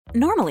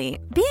Normally,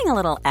 being a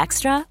little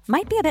extra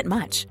might be a bit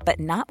much, but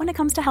not when it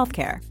comes to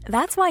healthcare.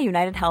 That's why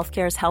United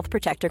Healthcare's Health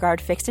Protector Guard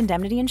fixed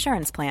indemnity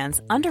insurance plans,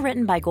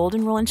 underwritten by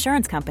Golden Rule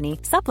Insurance Company,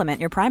 supplement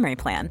your primary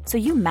plan so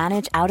you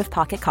manage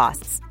out-of-pocket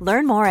costs.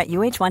 Learn more at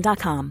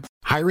uh1.com.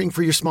 Hiring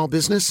for your small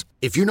business?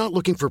 If you're not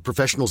looking for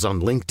professionals on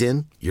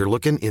LinkedIn, you're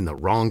looking in the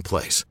wrong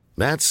place.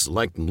 That's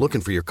like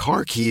looking for your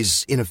car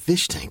keys in a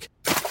fish tank.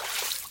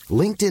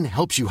 LinkedIn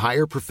helps you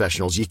hire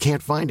professionals you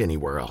can't find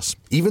anywhere else,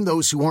 even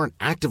those who aren't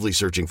actively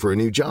searching for a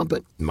new job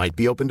but might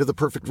be open to the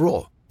perfect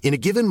role. In a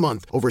given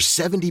month, over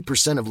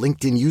 70% of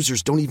LinkedIn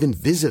users don't even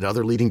visit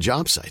other leading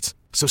job sites.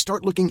 So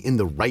start looking in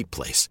the right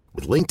place.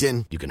 With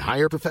LinkedIn, you can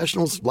hire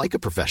professionals like a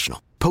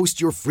professional.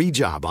 Post your free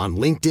job on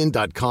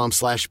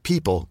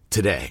linkedin.com/people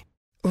today.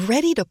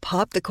 Ready to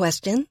pop the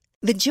question?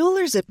 The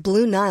jewelers at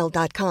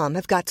BlueNile.com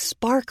have got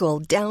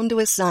sparkle down to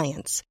a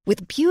science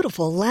with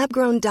beautiful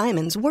lab-grown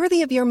diamonds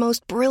worthy of your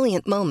most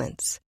brilliant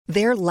moments.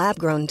 Their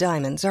lab-grown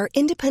diamonds are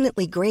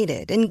independently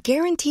graded and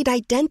guaranteed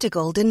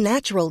identical to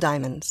natural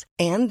diamonds,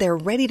 and they're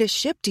ready to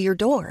ship to your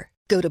door.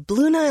 Go to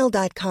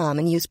BlueNile.com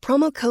and use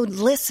promo code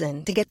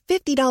LISTEN to get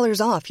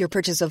 $50 off your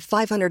purchase of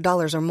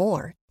 $500 or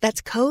more.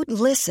 That's code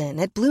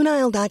LISTEN at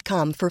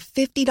BlueNile.com for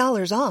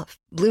 $50 off.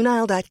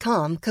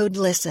 BlueNile.com, code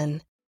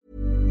LISTEN.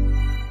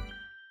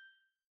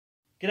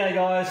 G'day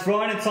guys,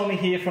 Ryan and Tommy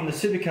here from the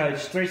Supercoach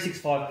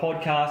 365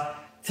 podcast.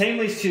 Team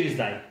List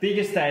Tuesday,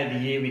 biggest day of the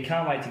year. We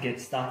can't wait to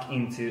get stuck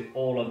into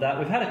all of that.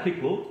 We've had a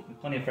quick look with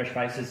plenty of fresh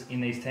faces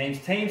in these teams.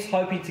 Teams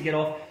hoping to get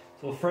off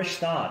to a fresh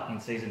start in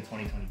season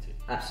 2022.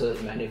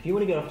 Absolutely, mate. If you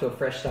want to get off to a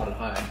fresh start at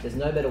home, there's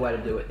no better way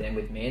to do it than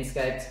with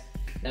Manscaped.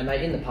 Now,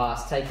 mate, in the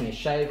past, taking a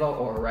shaver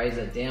or a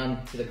razor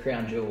down to the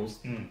crown jewels,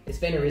 it's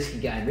been a risky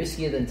game.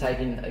 Riskier than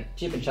taking a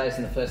chip and chase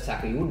in the first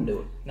tackle. You wouldn't do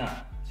it. No.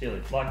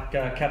 Like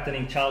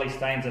captaining Charlie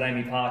Staines at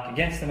Amy Park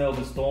against the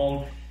Melbourne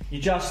Storm. You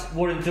just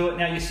wouldn't do it.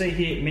 Now you see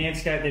here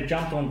Manscaped, they've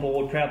jumped on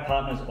board, proud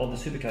partners of the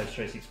Supercoach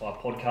 365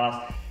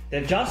 podcast.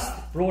 They've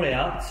just brought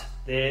out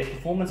their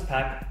Performance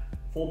Pack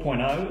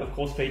 4.0, of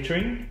course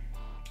featuring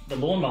the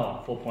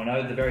Lawnmower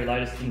 4.0, the very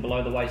latest in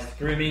below the waist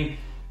grooming,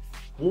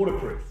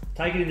 waterproof.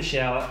 Take it in the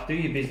shower, do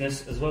your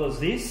business, as well as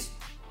this,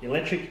 the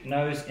electric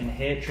nose and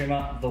hair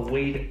trimmer, the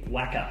Weed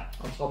Whacker.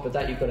 On top of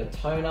that, you've got a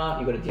toner,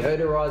 you've got a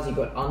deodorizer, you've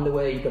got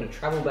underwear, you've got a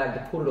travel bag to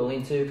put it all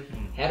into.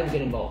 How do we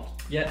get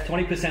involved? Yeah,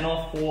 20%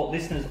 off for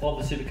listeners of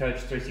the Supercoach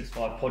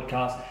 365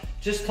 podcast.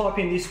 Just type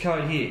in this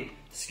code here,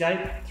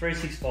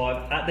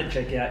 SCAPE365 at the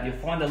checkout. You'll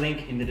find the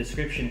link in the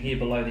description here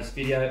below this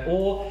video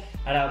or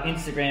at our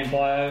Instagram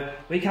bio.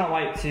 We can't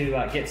wait to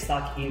get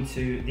stuck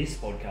into this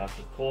podcast,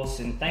 of course.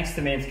 And thanks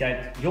to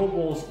Manscaped, your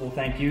balls will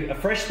thank you. A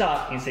fresh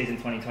start in season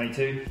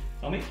 2022.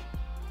 Tommy, let's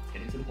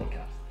get into the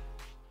podcast.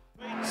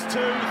 2,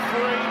 3,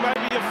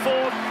 maybe a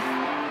fourth.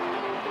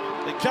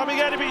 They're coming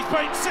at him. He's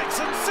been 6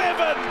 and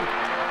 7.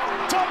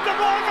 Tom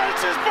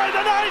DeMarcus has been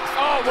an 8.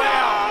 Oh,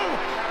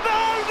 wow. No.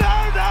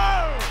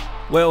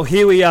 Well,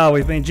 here we are.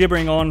 We've been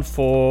gibbering on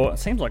for, it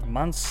seems like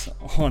months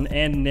on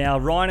end now.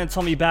 Ryan and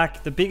Tommy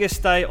back. The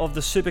biggest day of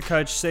the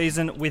Supercoach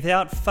season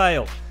without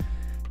fail.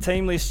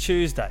 Team List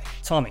Tuesday.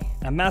 Tommy,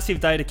 a massive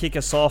day to kick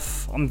us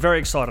off. I'm very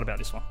excited about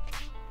this one.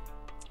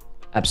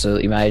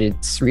 Absolutely, mate.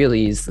 It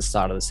really is the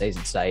start of the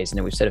season today, isn't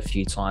it? We've said a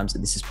few times that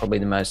this is probably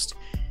the most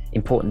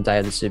important day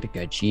of the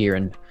Supercoach year,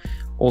 and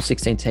all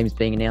 16 teams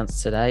being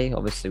announced today.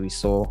 Obviously, we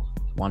saw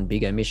one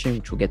big omission,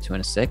 which we'll get to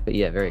in a sec, but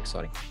yeah, very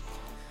exciting.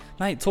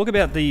 Mate, talk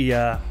about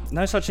the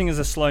no such thing as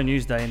a slow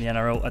news day in the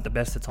NRL at the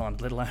best of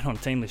times, let alone on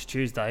Team List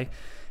Tuesday.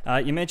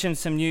 You mentioned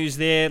some news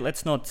there.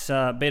 Let's not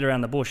beat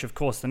around the bush. Of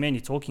course, the man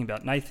you're talking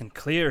about, Nathan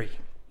Cleary,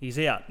 he's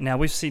out. Now,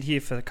 we've sit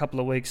here for a couple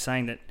of weeks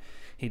saying that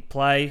he'd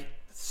play.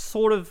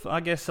 Sort of, I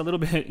guess, a little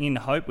bit in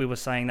hope we were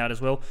saying that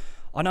as well.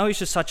 I know he's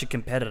just such a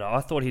competitor.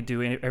 I thought he'd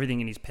do everything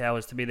in his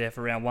powers to be there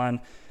for round one.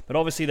 But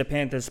obviously the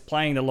Panthers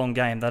playing the long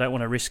game. They don't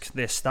want to risk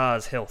their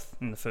stars' health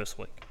in the first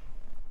week.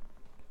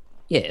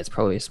 Yeah, it's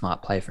probably a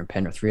smart play from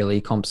Penrith,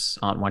 really. Comps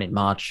aren't one in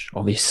March,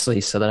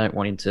 obviously, so they don't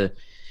want him to,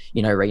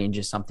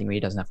 re-injure something where he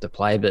doesn't have to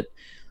play. But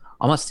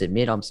I must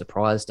admit, I'm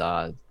surprised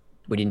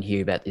we didn't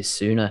hear about this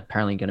sooner.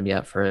 Apparently going to be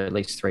out for at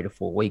least 3 to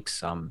 4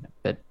 weeks.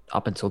 But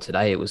up until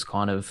today, it was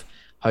kind of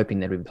hoping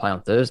that we'd play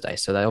on Thursday.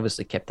 So they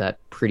obviously kept that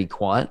pretty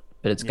quiet,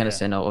 but it's going to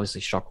send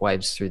obviously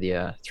shockwaves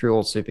through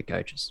all super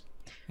coaches.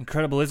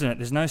 Incredible, isn't it?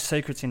 There's no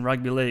secrets in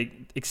rugby league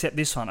except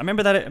this one. I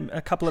remember that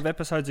a couple of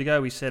episodes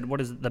ago we said,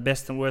 what is the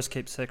best and worst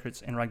kept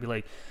secrets in rugby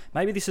league?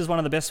 Maybe this is one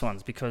of the best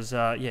ones because,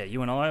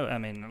 you and I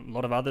mean, a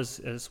lot of others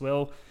as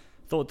well,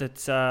 thought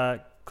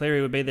that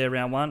Cleary would be there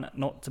round one,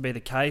 not to be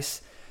the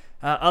case.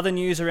 Other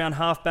news around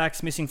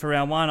halfbacks missing for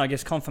round one. I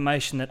guess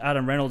confirmation that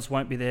Adam Reynolds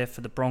won't be there for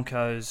the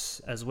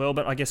Broncos as well.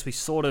 But I guess we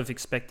sort of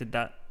expected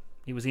that.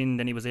 He was in,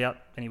 then he was out,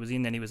 then he was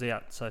in, then he was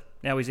out. So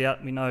now he's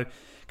out. We know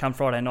come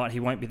Friday night he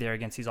won't be there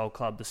against his old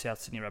club, the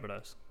South Sydney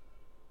Rabbitohs.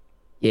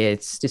 Yeah,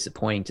 it's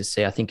disappointing to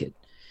see. I think it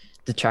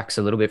detracts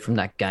a little bit from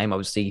that game.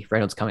 Obviously,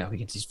 Reynolds coming up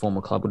against his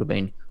former club would have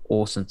been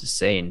awesome to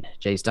see. And,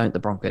 geez, don't the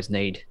Broncos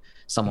need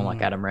someone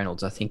like Adam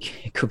Reynolds? I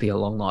think it could be a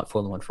long night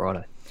for them on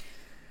Friday.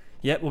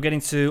 Yep, we'll get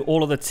into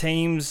all of the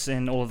teams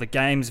and all of the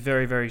games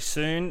very, very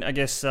soon. I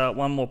guess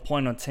one more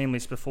point on team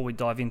list before we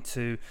dive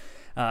into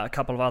a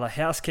couple of other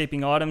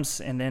housekeeping items,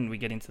 and then we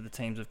get into the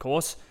teams, of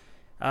course.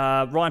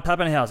 Ryan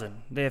Papenhuyzen,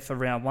 there for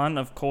round one.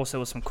 Of course, there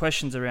were some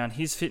questions around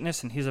his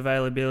fitness and his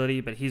availability,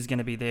 but he's going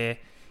to be there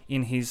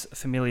in his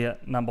familiar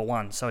number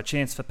one. So a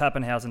chance for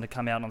Papenhuyzen to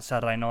come out on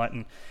Saturday night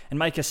and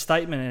make a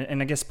statement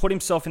and I guess put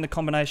himself in the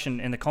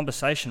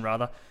conversation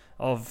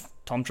of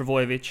Tom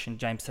Trbojevic and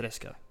James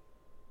Tedesco.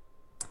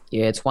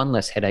 Yeah, it's one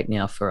less headache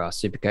now for our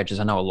super coaches.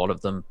 I know a lot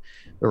of them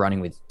were running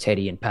with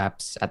Teddy and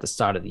Paps at the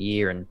start of the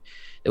year, and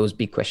there was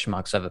big question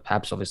marks over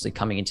Paps obviously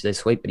coming into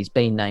this week, but he's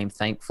been named,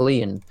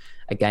 thankfully, and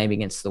a game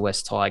against the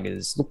West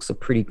Tigers looks a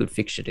pretty good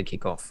fixture to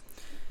kick off.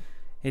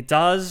 It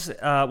does.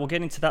 We'll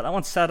get into that. That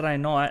one's Saturday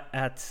night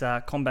at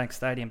CommBank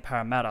Stadium,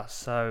 Parramatta.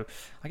 So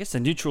I guess a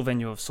neutral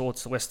venue of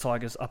sorts, the West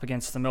Tigers up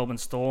against the Melbourne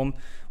Storm.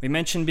 We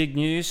mentioned big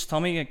news,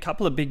 Tommy. A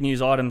couple of big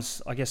news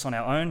items, I guess, on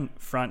our own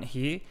front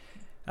here.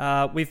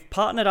 We've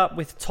partnered up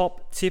with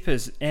Top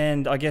Tippers,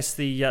 and I guess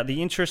the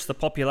interest, the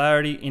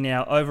popularity in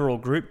our overall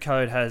group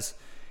code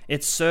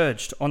it's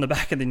surged on the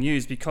back of the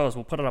news because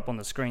we'll put it up on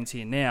the screens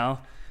here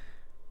now.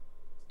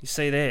 You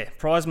see there,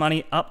 prize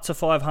money up to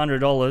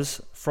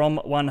 $500 from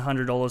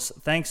 $100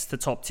 thanks to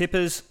Top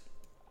Tippers.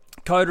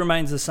 Code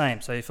remains the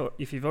same. So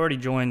if you've already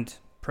joined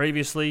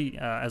previously,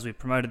 as we've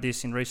promoted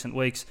this in recent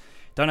weeks,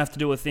 don't have to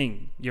do a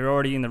thing. You're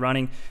already in the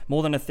running.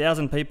 More than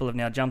 1,000 people have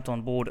now jumped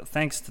on board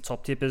thanks to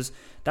Top Tippers.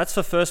 That's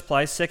for first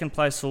place. Second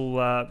place will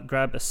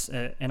grab a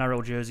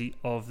NRL jersey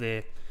of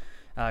their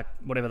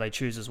whatever they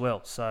choose as well.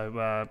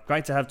 So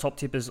great to have Top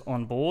Tippers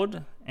on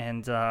board.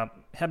 And how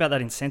about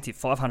that incentive?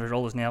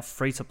 $500 now,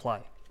 free to play.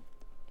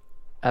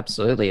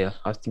 Absolutely.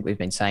 I think we've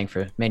been saying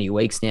for many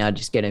weeks now,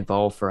 just get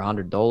involved for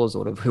 $100 or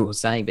whatever we were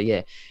saying. But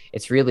yeah,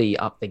 it's really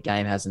up the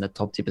game, hasn't it?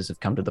 Top Tippers have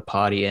come to the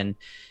party, and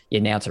yeah,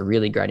 now it's a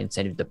really great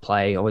incentive to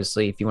play.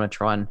 Obviously, if you want to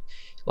try and,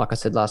 like I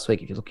said last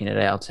week, if you're looking at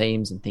our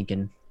teams and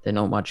thinking they're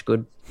not much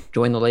good,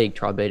 join the league,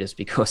 try beat us,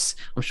 because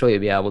I'm sure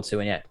you'll be able to.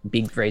 And yeah,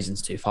 big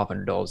reasons to.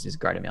 $500 is a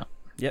great amount.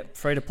 Yep,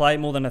 free to play,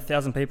 more than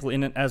 1,000 people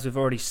in it, as we've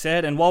already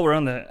said. And while we're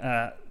on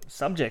the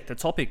the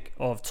topic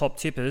of Top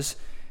Tippers,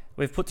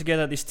 we've put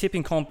together this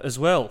tipping comp as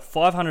well.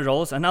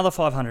 $500, another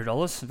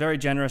 $500. Very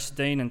generous,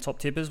 Dean and Top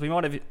Tippers. We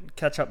might have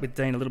catch up with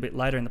Dean a little bit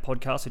later in the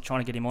podcast. We're trying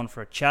to get him on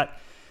for a chat.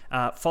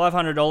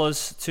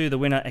 $500 to the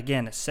winner.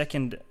 Again, a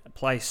second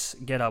place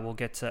getter will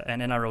get an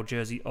NRL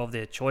jersey of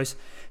their choice.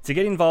 To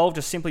get involved,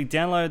 just simply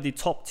download the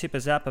Top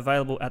Tippers app,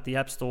 available at the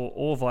App Store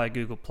or via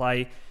Google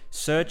Play.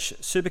 Search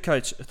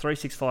Supercoach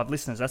 365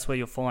 listeners. That's where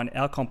you'll find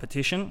our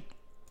competition.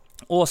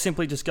 Or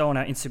simply just go on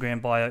our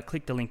Instagram bio,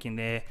 click the link in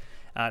there,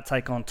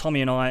 take on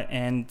Tommy and I,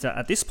 and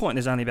at this point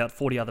there's only about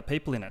 40 other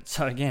people in it.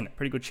 So again, a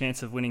pretty good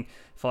chance of winning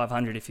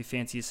 $500 if you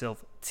fancy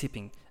yourself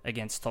tipping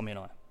against Tommy and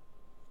I.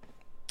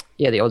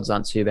 Yeah, the odds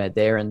aren't too bad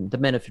there, and the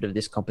benefit of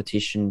this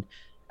competition,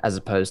 as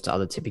opposed to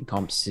other tipping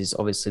comps, is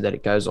obviously that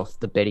it goes off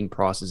the betting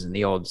prices and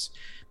the odds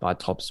by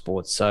Top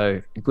Sports.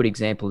 So a good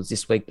example is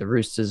this week, the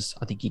Roosters,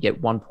 I think you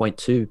get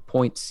 1.2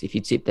 points if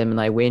you tip them and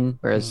they win,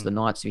 whereas the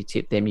Knights, if you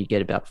tip them, you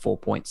get about 4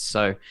 points.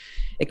 So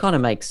it kind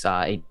of makes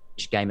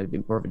each game a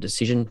bit more of a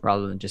decision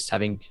rather than just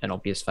having an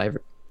obvious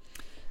favourite.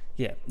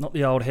 Yeah, not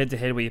the old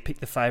head-to-head where you pick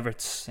the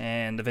favourites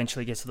and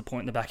eventually get to the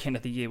point in the back end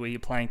of the year where you're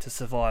playing to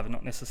survive and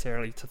not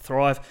necessarily to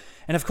thrive.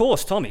 And of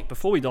course, Tommy,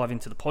 before we dive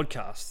into the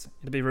podcast,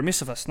 it'd be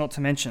remiss of us not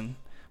to mention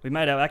we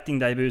made our acting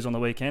debuts on the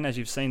weekend, as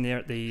you've seen there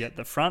at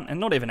the front, and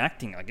not even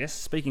acting, I guess,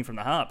 speaking from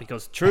the heart,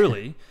 because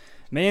truly,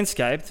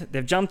 Manscaped,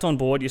 they've jumped on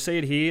board. You see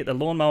it here, the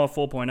Lawnmower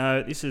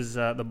 4.0. This is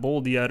the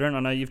ball deodorant. I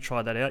know you've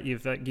tried that out.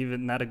 You've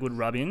given that a good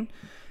rub in.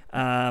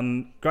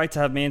 Great to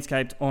have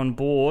Manscaped on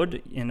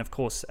board, and of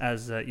course,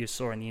 as you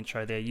saw in the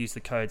intro there, use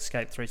the code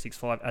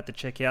SCAPE365 at the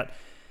checkout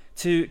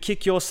to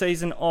kick your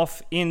season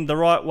off in the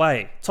right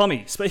way.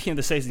 Tommy, speaking of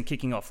the season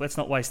kicking off, let's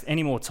not waste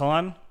any more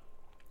time.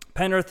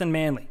 Penrith and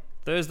Manly,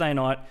 Thursday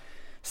night,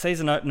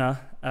 season opener.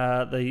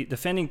 The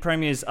defending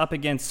premiers up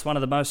against one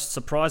of the most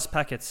surprise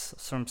packets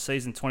from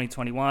season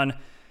 2021.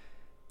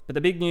 But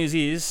the big news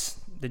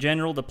is the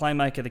general, the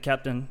playmaker, the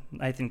captain,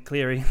 Nathan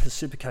Cleary, the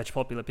Supercoach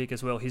popular pick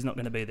as well, he's not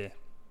going to be there.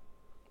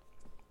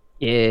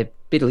 Yeah,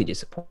 bitterly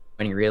disappointing,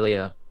 really.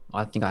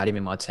 I think I had him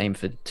in my team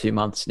for 2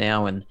 months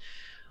now, and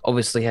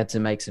obviously had to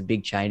make some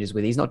big changes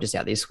with. He's not just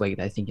out this week,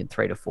 they think in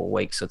 3 to 4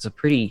 weeks. So it's a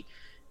pretty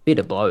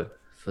bitter blow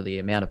for the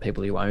amount of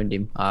people who owned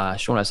him.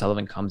 Sean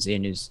O'Sullivan comes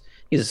in, he's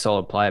a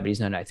solid player, but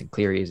he's no Nathan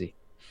Cleary, is he?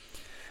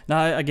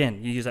 No,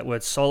 again, you use that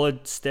word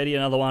solid, steady,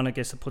 another one, I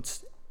guess, that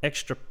puts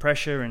extra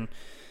pressure and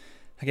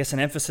I guess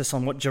an emphasis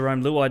on what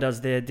Jerome Luai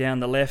does there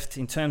down the left.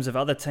 In terms of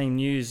other team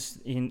news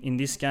in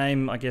this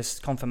game, I guess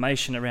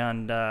confirmation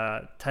around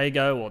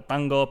Tago or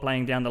Tango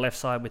playing down the left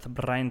side with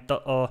Brian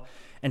To'o.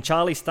 And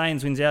Charlie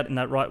Staines wins out in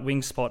that right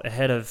wing spot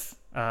ahead of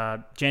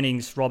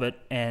Jennings, Robert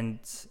and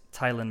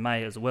Taylor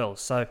May as well.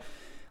 So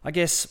I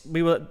guess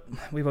we were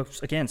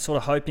again sort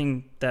of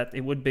hoping that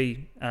it would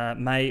be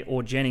May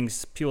or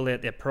Jennings purely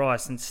at their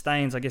price. And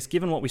Staines, I guess,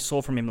 given what we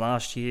saw from him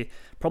last year,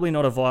 probably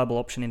not a viable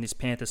option in this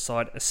Panthers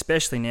side,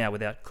 especially now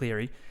without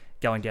Cleary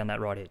going down that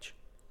right edge.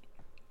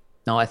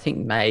 No, I think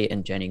May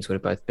and Jennings would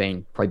have both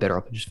been probably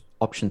better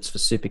options for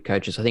super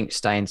coaches. I think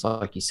Staines,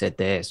 like you said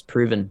there, has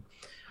proven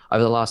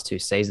over the last 2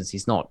 seasons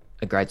he's not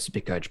a great super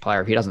coach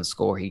player. If he doesn't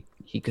score,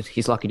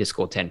 he's lucky to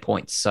score 10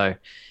 points. So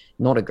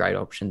not a great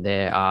option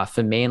there.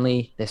 For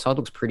Manly, their side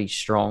looks pretty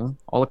strong.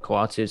 Ola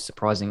Kawatu,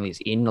 surprisingly, is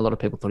in. A lot of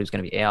people thought he was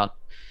going to be out.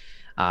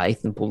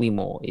 Ethan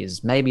Bullimore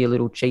is maybe a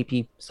little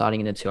cheapy starting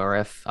in the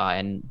 2RF.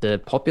 And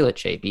the popular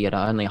cheapy at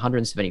only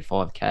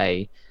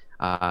 175k,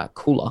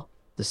 Kula,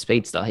 the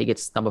speedster, he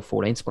gets number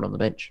 14 spot on the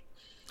bench.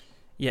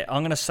 Yeah,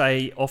 I'm going to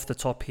say off the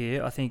top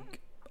here, I think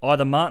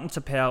either Martin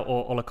Tapau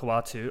or Ola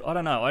Kawatu. I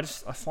don't know. I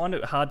find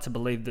it hard to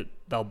believe that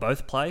they'll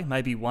both play.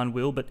 Maybe one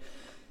will, but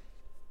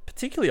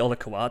particularly Ola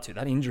Kawatu,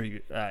 that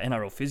injury,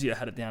 NRL Physio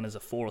had it down as a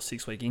 4 or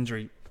 6 week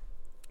injury.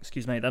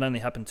 Excuse me, that only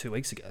happened 2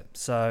 weeks ago.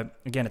 So,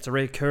 again, it's a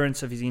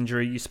reoccurrence of his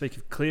injury. You speak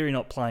of Cleary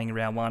not playing in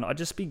round 1. I'd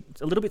just be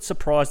a little bit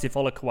surprised if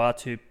Ola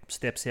Kawatu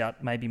steps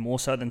out, maybe more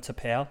so than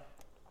Tapau.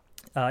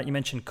 You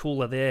mentioned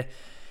Cooler there.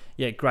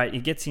 Yeah, great. He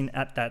gets in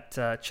at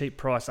that cheap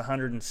price,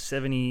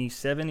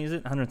 177, is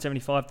it?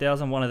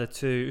 175,000, one of the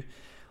two.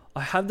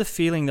 I have the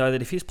feeling, though,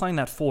 that if he's playing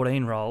that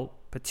 14 role,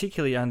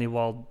 particularly only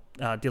while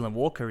Dylan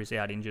Walker is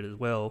out injured as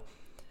well,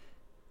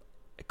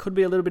 it could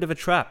be a little bit of a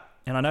trap.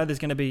 And I know there's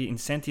going to be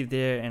incentive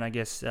there, and I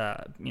guess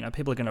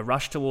people are going to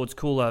rush towards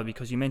Cooler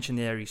because you mentioned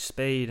there his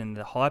speed and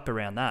the hype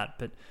around that.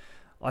 But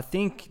I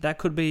think that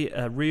could be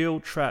a real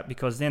trap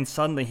because then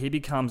suddenly he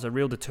becomes a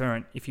real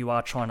deterrent if you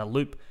are trying to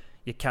loop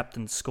your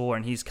captain's score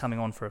and he's coming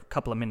on for a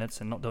couple of minutes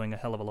and not doing a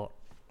hell of a lot.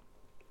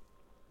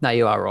 No,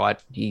 you are right.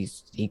 He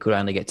could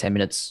only get 10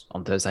 minutes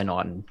on Thursday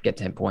night and get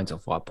 10 points or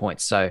 5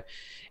 points. So,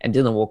 and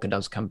Dylan Walker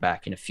does come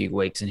back in a few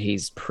weeks and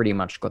he's pretty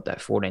much got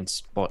that 14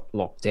 spot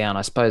locked down.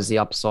 I suppose the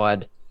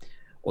upside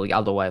or the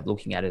other way of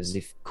looking at it is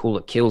if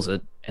Cooler kills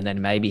it and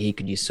then maybe he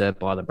could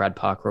usurp either Brad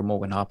Parker or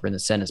Morgan Harper in the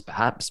centres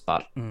perhaps.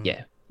 But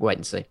yeah, wait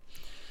and see.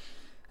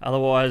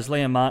 Otherwise,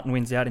 Liam Martin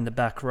wins out in the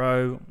back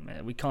row.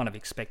 We kind of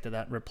expected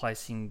that,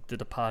 replacing the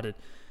departed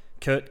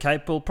Kurt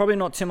Capel. Probably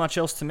not too much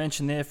else to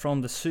mention there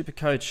from the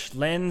Supercoach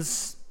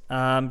lens.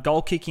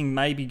 Goal kicking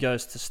maybe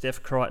goes to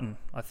Steph Crichton,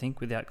 I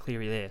think, without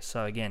Cleary there.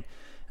 So again,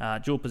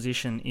 dual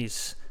position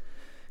is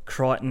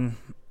Crichton.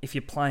 If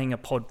you're playing a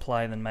pod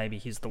play, then maybe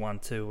he's the one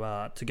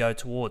to go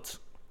towards.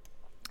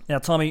 Now,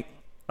 Tommy,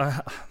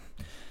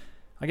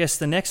 I guess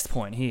the next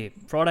point here,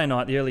 Friday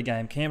night, the early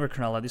game,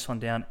 Canberra-Cronulla, this one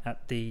down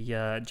at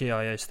the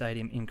GIO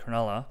Stadium in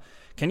Cronulla.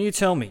 Can you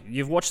tell me,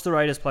 you've watched the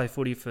Raiders play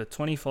footy for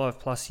 25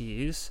 plus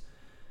years.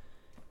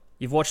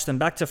 You've watched them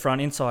back to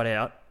front, inside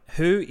out.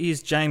 Who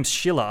is James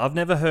Schiller? I've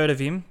never heard of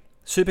him.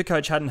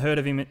 Supercoach hadn't heard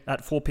of him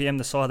at 4 p.m.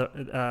 this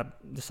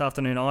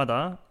afternoon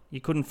either.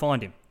 You couldn't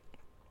find him.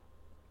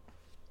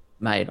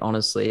 Mate,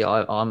 honestly,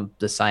 I'm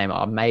the same.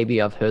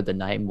 Maybe I've heard the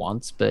name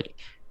once, but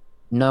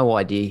no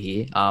idea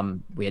here.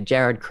 We had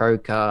Jared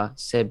Croker,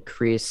 Seb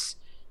Chris,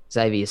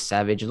 Xavier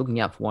Savage, looking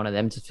out for one of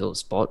them to fill a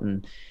spot,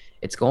 and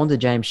it's gone to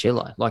James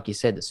Schiller. Like you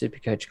said, the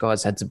Supercoach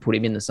guys had to put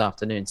him in this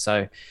afternoon,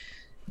 so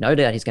no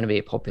doubt he's going to be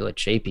a popular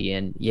cheapie.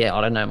 And yeah,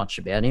 I don't know much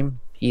about him.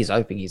 He's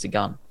hoping he's a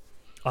gun.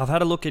 I've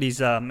had a look at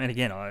his, and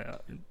again, I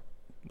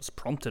was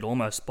prompted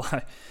almost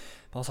by,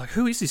 I was like,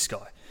 who is this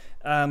guy?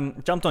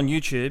 Jumped on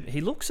YouTube.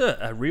 He looks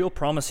a real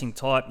promising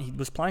type. He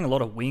was playing a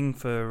lot of wing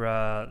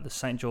for the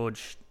St.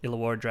 George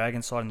Illawarra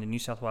Dragons side in the New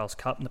South Wales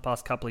Cup in the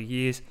past couple of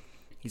years.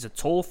 He's a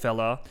tall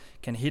fella,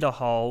 can hit a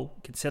hole,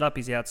 can set up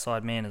his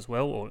outside man as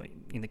well, or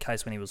in the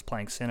case when he was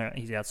playing centre,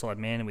 his outside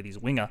man with his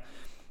winger.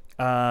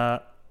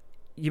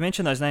 You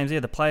mentioned those names there,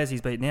 the players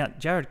he's beaten out.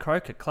 Jared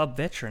Croker, club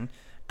veteran,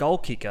 goal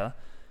kicker,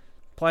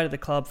 played at the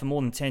club for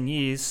more than 10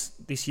 years.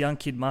 This young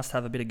kid must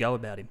have a bit of go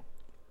about him.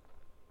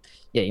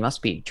 Yeah, he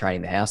must be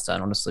trading the house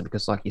down, honestly,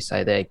 because like you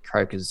say there,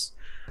 Croker's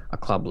a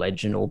club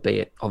legend,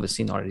 albeit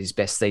obviously not at his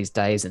best these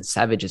days, and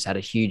Savage has had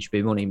a huge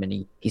boom on him,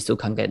 and he still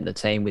can't get in the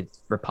team with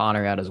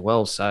Rapana out as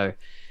well. So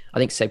I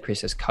think Seb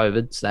Chris has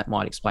COVID, so that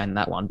might explain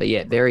that one. But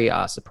yeah, very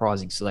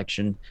surprising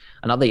selection.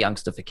 Another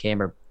youngster for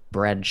Canberra,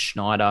 Brad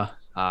Schneider,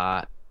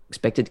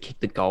 expected to kick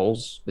the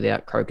goals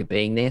without Croker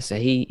being there. So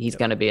he's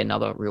going to be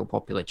another real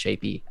popular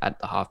cheapie at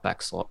the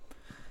halfback slot.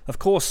 Of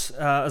course,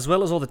 as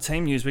well as all the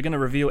team news, we're going to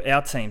reveal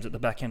our teams at the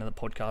back end of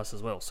the podcast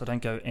as well. So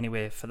don't go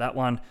anywhere for that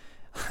one.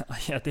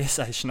 I dare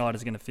say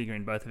Schneider's going to figure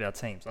in both of our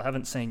teams. I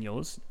haven't seen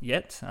yours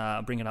yet.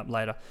 I'll bring it up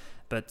later.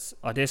 But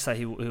I dare say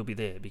he'll be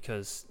there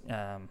because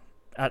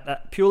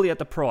purely at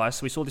the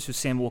price, we saw this with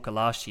Sam Walker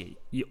last year.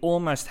 You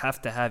almost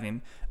have to have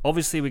him.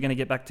 Obviously, we're going to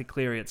get back to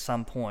Cleary at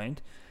some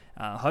point.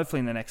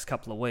 Hopefully in the next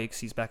couple of weeks.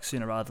 He's back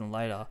sooner rather than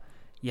later.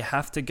 You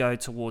have to go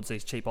towards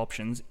these cheap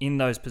options in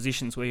those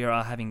positions where you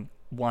are having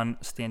one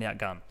standout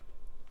gun.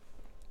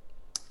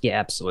 Yeah,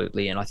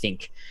 absolutely. And I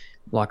think,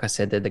 like I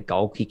said, that the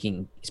goal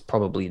kicking is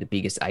probably the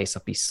biggest ace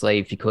up his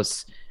sleeve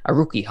because a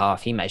rookie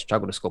half, he may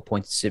struggle to score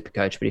points in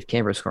Supercoach, but if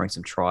Canberra's scoring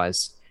some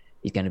tries,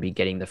 he's going to be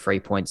getting the 3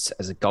 points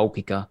as a goal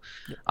kicker.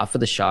 For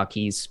the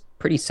Sharkies,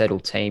 pretty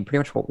settled team, pretty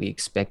much what we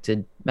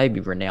expected. Maybe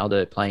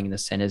Ronaldo playing in the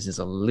centres is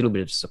a little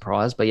bit of a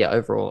surprise, but yeah,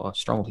 overall, a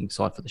strong looking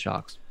side for the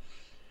Sharks.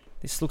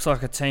 This looks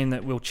like a team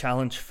that will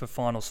challenge for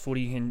finals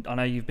footy, and I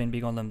know you've been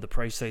big on them the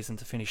pre-season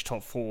to finish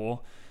top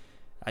 4.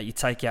 You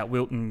take out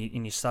Wilton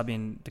and you sub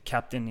in the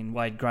captain in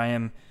Wade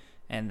Graham,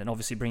 and then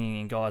obviously bringing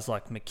in guys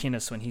like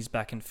McInnes when he's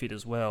back and fit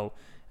as well.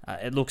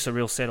 It looks a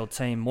real settled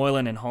team.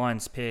 Moylan and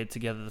Hines paired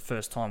together the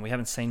first time. We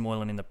haven't seen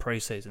Moylan in the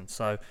pre-season,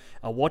 so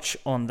a watch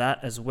on that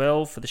as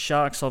well. For the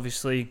Sharks,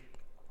 obviously,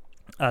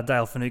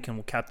 Dale Finucane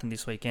will captain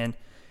this weekend.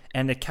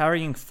 And they're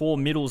carrying 4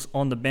 middles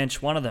on the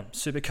bench. One of them,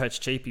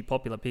 Supercoach Cheapy,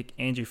 popular pick,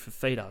 Andrew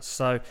Fifita.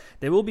 So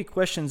there will be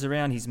questions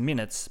around his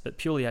minutes, but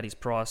purely at his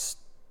price,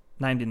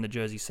 named in the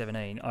jersey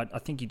 17, I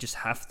think you just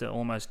have to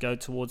almost go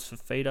towards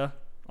Fifita.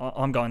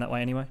 I'm going that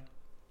way anyway.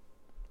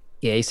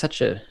 Yeah, he's such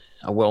a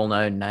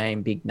well-known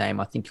name, big name.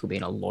 I think he'll be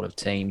in a lot of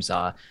teams.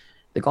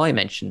 The guy you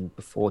mentioned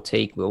before,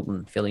 Teague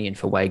Wilton, filling in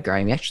for Wade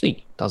Graham, he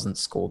actually doesn't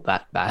score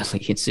that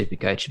badly in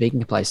Supercoach. If he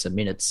can play some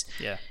minutes,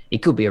 he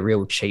could be a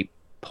real cheap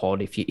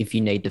pod if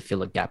you need to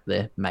fill a gap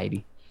there,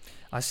 maybe.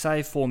 I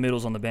say 4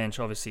 middles on the bench.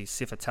 Obviously,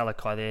 Sifa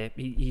Talakai there.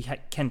 He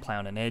can play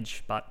on an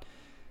edge, but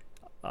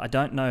I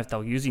don't know if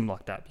they'll use him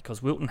like that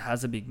because Wilton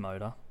has a big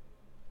motor.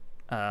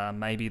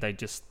 Maybe they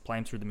just play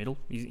him through the middle.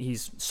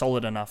 He's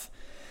solid enough.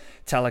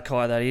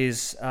 Talakai, that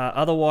is.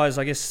 Otherwise,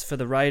 I guess for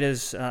the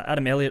Raiders,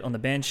 Adam Elliott on the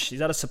bench. Is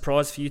that a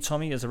surprise for you,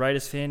 Tommy, as a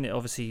Raiders fan?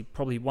 Obviously,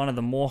 probably one of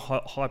the more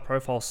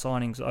high-profile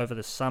signings over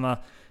the summer.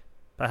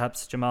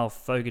 Perhaps Jamal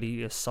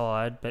Fogarty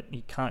aside, but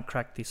he can't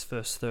crack this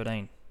first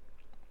 13.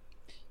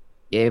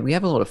 Yeah, we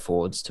have a lot of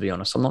forwards, to be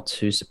honest. I'm not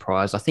too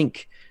surprised. I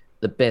think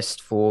the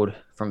best forward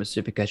from a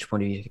Supercoach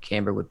point of view for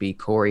Canberra would be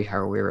Corey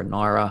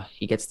Harawira-Naera.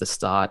 He gets the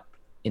start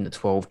in the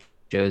 12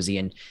 jersey,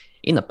 and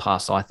in the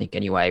past, I think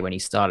anyway, when he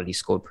started, he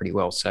scored pretty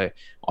well. So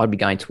I'd be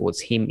going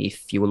towards him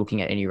if you were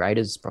looking at any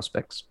Raiders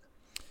prospects.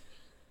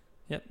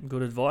 Yep,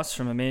 good advice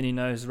from a man who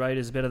knows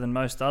Raiders better than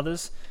most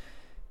others.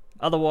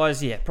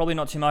 Otherwise, yeah, probably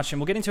not too much.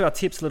 And we'll get into our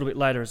tips a little bit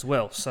later as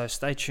well. So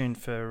stay tuned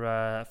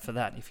for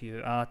that. If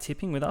you are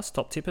tipping with us,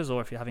 top tippers,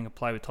 or if you're having a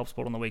play with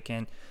TopSport on the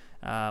weekend,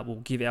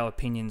 we'll give our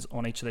opinions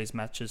on each of these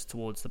matches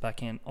towards the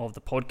back end of the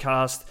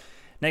podcast.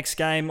 Next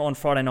game on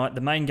Friday night,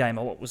 the main game,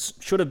 or what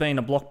should have been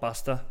a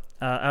blockbuster.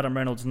 Adam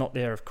Reynolds not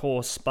there, of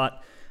course,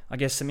 but I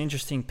guess some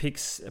interesting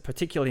picks,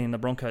 particularly in the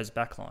Broncos'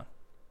 backline.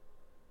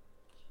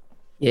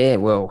 Yeah,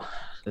 well,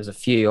 there's a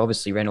few.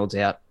 Obviously, Reynolds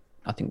out.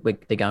 I think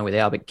they're going with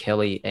Albert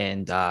Kelly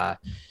and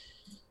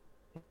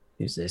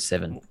who's there,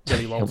 7?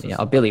 Billy Walters.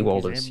 Billy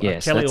Walters, yeah.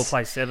 Kelly will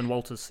play 7,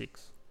 Walters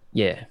 6.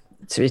 Yeah,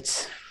 so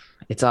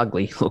it's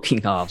ugly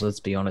looking halves,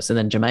 let's be honest. And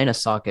then Jermaine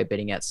Asako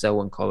betting out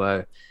Selwyn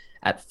Cobbo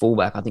at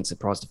fullback, I think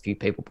surprised a few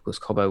people because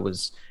Cobbo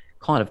was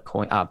kind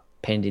of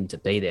penned in to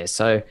be there.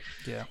 So,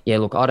 yeah,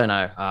 look, I don't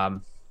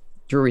know.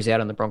 Drury's out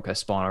on the Broncos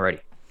spine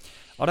already.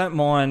 I don't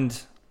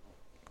mind...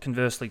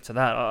 Conversely to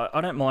that,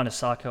 I don't mind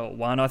Asako at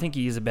 1. I think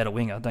he is a better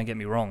winger, don't get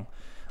me wrong.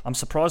 I'm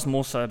surprised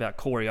more so about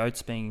Corey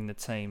Oates being in the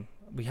team.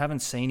 We haven't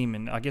seen him,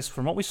 and I guess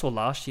from what we saw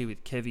last year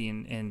with Kevy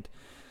and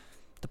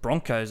the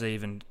Broncos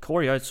even,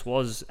 Corey Oates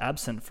was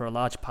absent for a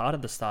large part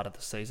of the start of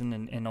the season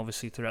and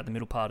obviously throughout the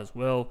middle part as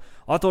well.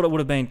 I thought it would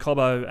have been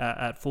Cobbo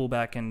at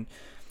fullback and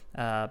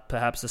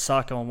perhaps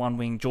Asako on one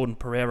wing, Jordan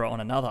Pereira on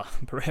another.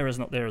 Pereira's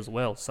not there as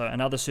well. So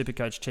another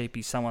Supercoach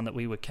cheapie, someone that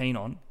we were keen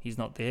on. He's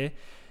not there.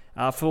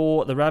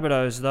 For the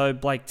Rabbitohs, though,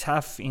 Blake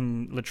Taff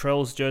in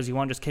Latrell's jersey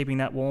 1, just keeping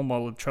that warm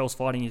while Latrell's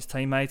fighting his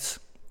teammates.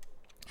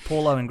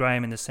 Paulo and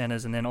Graham in the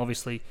centres, and then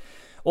obviously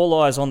all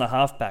eyes on the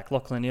halfback,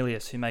 Lachlan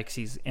Ilias, who makes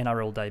his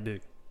NRL debut.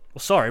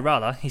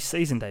 His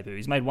season debut.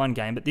 He's made 1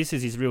 game, but this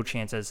is his real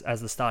chance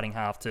as the starting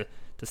half to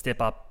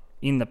step up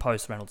in the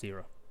post-Reynolds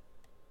era.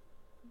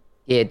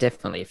 Yeah,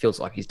 definitely. It feels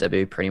like his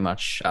debut pretty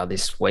much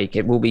this week.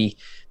 It will be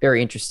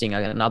very interesting.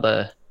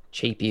 Another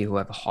cheapie who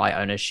have a high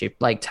ownership.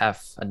 Blake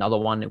Taff, another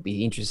one. It'll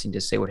be interesting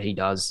to see what he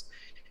does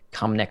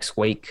come next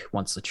week.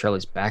 Once Latrell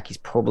is back, he's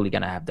probably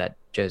going to have that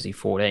jersey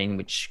 14,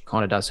 which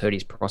kind of does hurt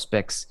his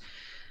prospects.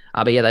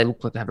 But yeah, they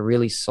look like they have a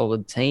really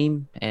solid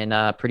team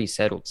and pretty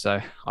settled.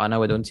 So I know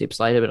we're doing tips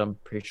later, but I'm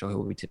pretty sure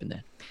he'll be tipping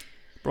there.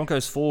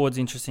 Broncos forwards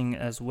interesting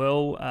as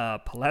well.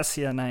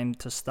 Palacia named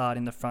to start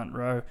in the front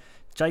row.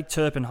 Jake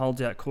Turpin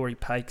holds out Corey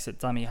Pakes at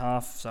dummy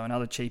half, so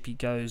another cheapie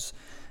goes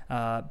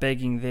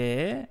begging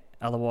there.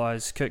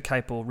 Otherwise, Kurt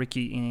Capel,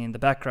 Ricky in the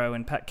back row,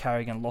 and Pat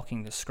Carrigan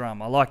locking the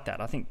scrum. I like that.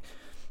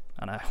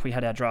 I know we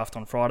had our draft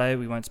on Friday.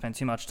 We won't spend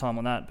too much time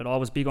on that, but I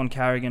was big on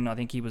Carrigan. I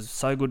think he was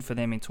so good for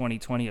them in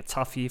 2020, a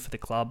tough year for the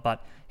club,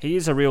 but he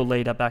is a real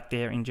leader back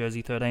there in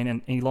jersey 13,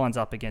 and he lines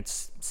up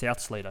against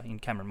South's leader in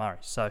Cameron Murray.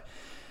 So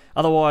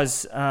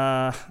otherwise,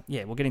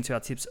 we'll get into our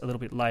tips a little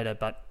bit later,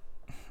 but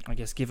I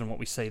guess given what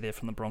we see there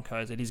from the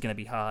Broncos, it is going to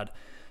be hard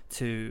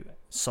to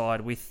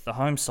side with the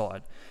home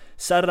side.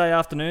 Saturday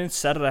afternoon,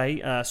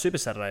 Super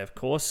Saturday, of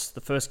course.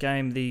 The first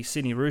game, the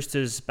Sydney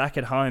Roosters back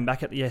at home,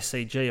 back at the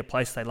SCG, a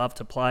place they love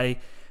to play,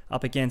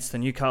 up against the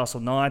Newcastle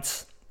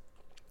Knights.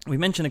 We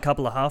mentioned a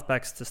couple of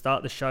halfbacks to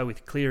start the show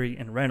with Cleary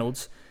and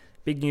Reynolds.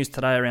 Big news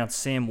today around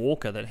Sam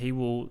Walker that he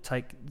will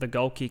take the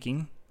goal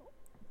kicking,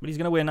 but he's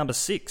going to wear number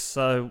 6.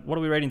 So what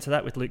are we reading to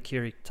that with Luke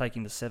Keary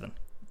taking the 7?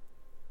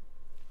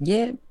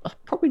 Yeah, I'm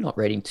probably not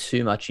reading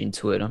too much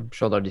into it. I'm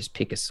sure they'll just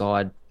pick a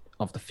side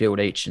of the field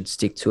each and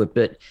stick to it.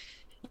 But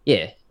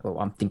yeah, well,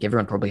 I think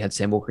everyone probably had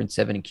Sam Walker in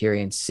 7 and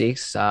Keary in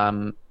 6.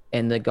 And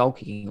the goal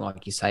kicking,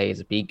 like you say, is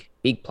a big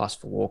plus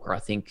for Walker. I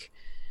think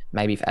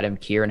maybe if Adam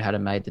Kieran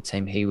hadn't made the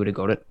team, he would have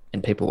got it.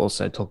 And people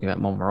also talking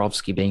about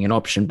Momirovski being an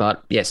option.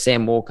 But yeah,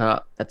 Sam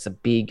Walker, that's a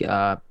big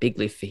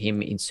lift for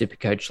him in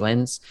Supercoach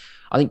lens.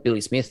 I think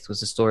Billy Smith was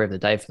the story of the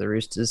day for the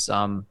Roosters.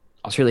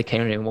 I was really keen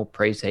on him all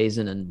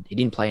pre-season, and he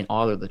didn't play in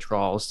either of the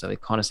trials, so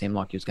it kind of seemed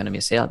like he was going to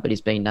miss out, but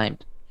he's been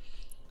named.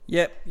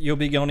 Yep, you're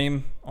big on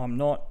him. I'm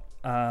not.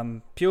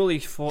 Purely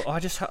for... I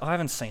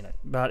haven't seen it.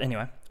 But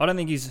anyway, I don't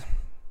think he's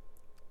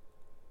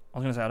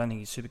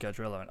Supercoach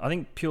relevant. I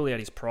think purely at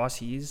his price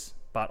he is,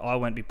 but I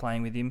won't be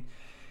playing with him.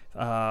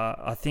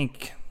 I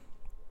think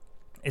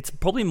it's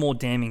probably more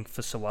damning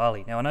for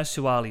Suwali. Now, I know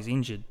Suwali's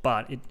injured,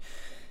 but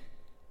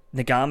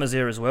Nagama's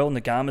there as well.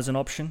 Nagama's an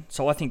option.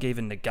 So I think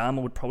even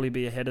Nagama would probably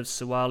be ahead of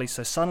Suwali.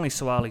 So suddenly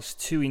Suwali's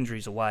 2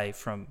 injuries away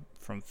from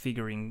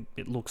figuring,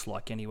 it looks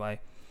like anyway.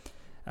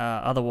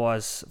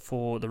 Otherwise,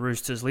 for the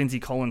Roosters, Lindsay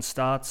Collins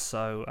starts.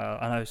 So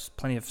I know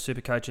plenty of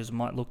super coaches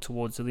might look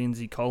towards the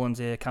Lindsay Collins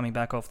there, coming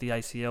back off the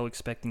ACL,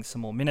 expecting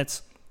some more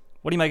minutes.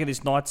 What do you make of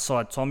this Knights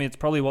side, Tommy? It's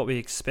probably what we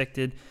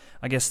expected.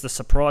 I guess the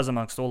surprise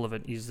amongst all of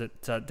it is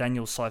that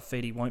Daniel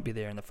Saifiti won't be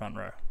there in the front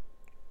row.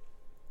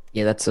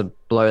 Yeah, that's a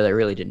blow they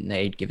really didn't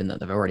need, given that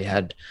they've already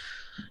had,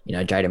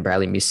 Jayden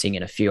Bradley missing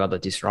and a few other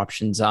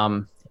disruptions.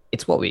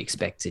 It's what we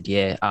expected,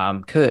 yeah.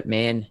 Kurt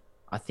Mann,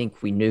 I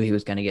think we knew he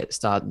was going to get the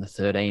start in the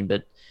 13,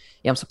 but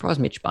yeah, I'm surprised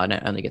Mitch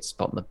Barnett only gets a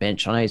spot on the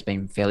bench. I know he's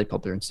been fairly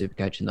popular in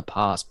Supercoach in the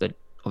past, but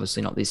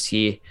obviously not this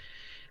year,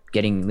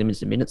 getting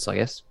limited minutes, I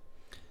guess.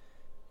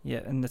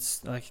 Yeah, and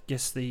that's, I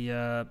guess,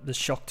 the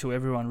shock to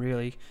everyone,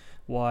 really,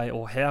 why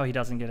or how he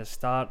doesn't get a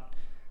start.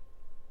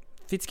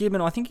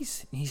 Fitzgibbon, I think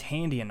he's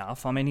handy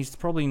enough. I mean, he's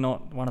probably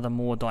not one of the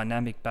more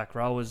dynamic back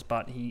rowers,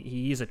 but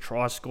he is a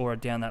try scorer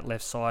down that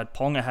left side.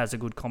 Ponga has a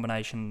good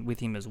combination with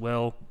him as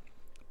well.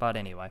 But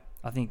anyway,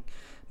 I think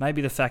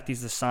maybe the fact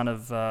he's the son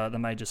of the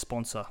major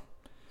sponsor.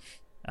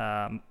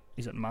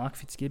 Is it Mark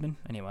Fitzgibbon?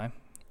 Anyway.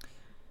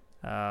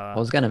 I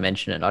was going to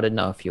mention it. I didn't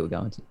know if you were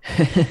going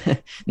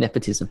to.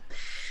 Nepotism.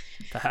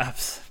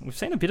 Perhaps. We've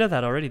seen a bit of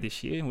that already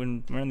this year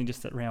when we're only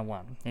just at round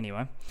 1.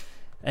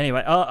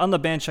 Anyway, on the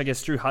bench, I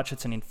guess Drew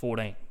Hutchison in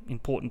 14.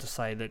 Important to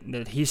say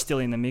that he's still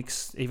in the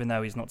mix, even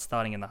though he's not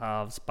starting in the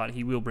halves, but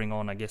he will bring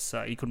on, I guess,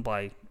 he couldn't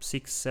play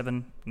 6,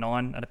 7,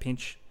 9 at a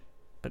pinch,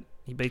 but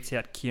he beats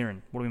out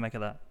Kieran. What do we make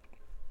of that?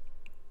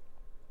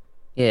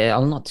 Yeah,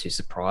 I'm not too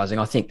surprising.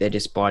 I think they're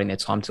just biding their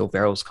time till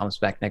Verrills comes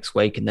back next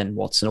week, and then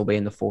Watson will be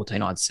in the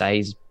 14, I'd say.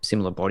 He's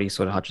similar body,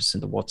 sort of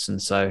Hutchison to Watson,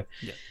 so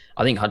yeah.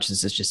 I think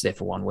Hutchison's just there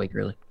for 1 week,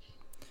 really.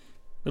 A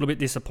little bit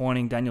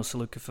disappointing, Daniel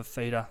Saluka for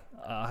Fifita.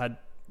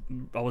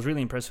 I was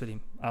really impressed with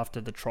him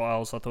after the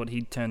trials. I thought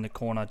he'd turn the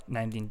corner,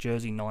 named in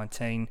jersey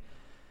 19.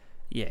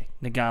 Yeah,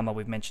 Nagama,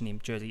 we've mentioned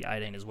him, jersey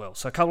 18 as well.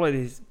 So a couple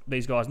of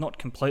these guys not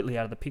completely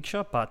out of the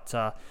picture, but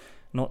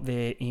not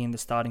there in the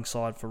starting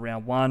side for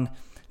round 1.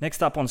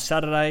 Next up on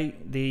Saturday,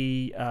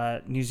 the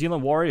New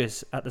Zealand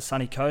Warriors at the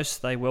Sunny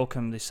Coast. They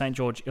welcome the St.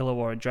 George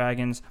Illawarra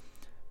Dragons.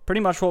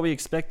 Pretty much what we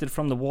expected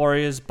from the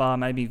Warriors, bar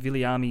maybe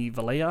Viliami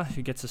Valia,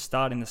 who gets a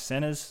start in the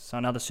centres. So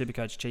another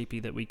Supercoach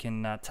cheapie that we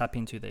can tap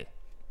into there.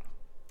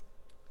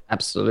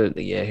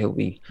 Absolutely, yeah. He'll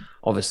be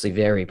obviously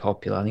very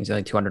popular. I think he's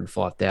only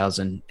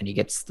 205,000 and he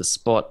gets the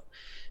spot,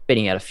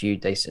 beating out a few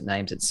decent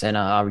names at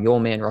centre. Your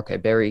man, Rocco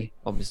Berry,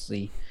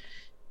 obviously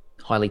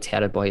highly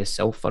touted by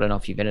yourself. I don't know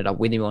if you've ended up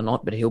with him or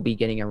not, but he'll be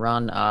getting a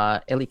run.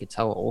 Eli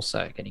Katoa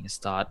also getting a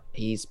start.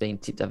 He's been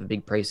tipped to have a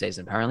big preseason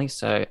apparently,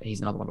 so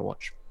he's another one to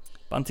watch.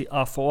 Bunty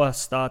Afoa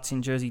starts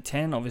in jersey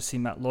 10. Obviously,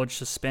 Matt Lodge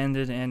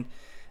suspended. And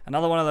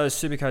another one of those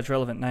Supercoach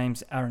relevant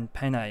names, Aaron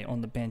Pene on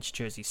the bench,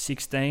 jersey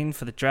 16.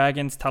 For the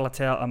Dragons,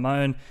 Talatau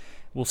Amon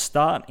will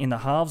start in the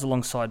halves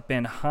alongside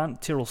Ben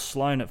Hunt. Tyrrell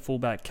Sloan at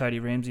fullback, Cody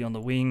Ramsey on the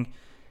wing.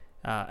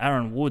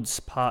 Aaron Woods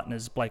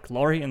partners Blake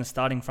Laurie in the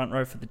starting front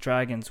row for the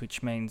Dragons,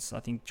 which means I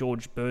think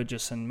George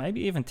Burgess and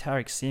maybe even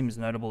Tarek Sims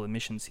notable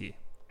omissions here.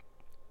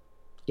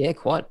 Yeah,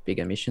 quite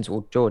big omissions.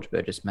 Well, George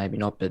Burgess maybe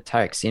not, but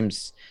Tarek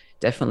Sims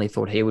definitely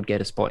thought he would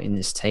get a spot in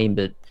this team.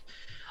 But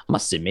I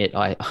must admit,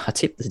 I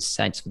tipped the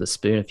Saints for the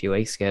spoon a few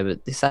weeks ago,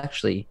 but this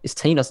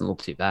team doesn't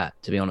look too bad,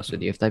 to be honest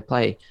with you. If they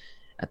play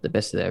at the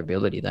best of their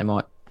ability, they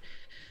might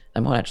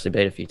actually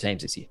beat a few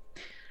teams this year.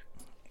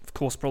 Of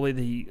course, probably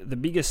the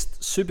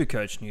biggest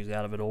Supercoach news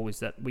out of it all is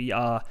that we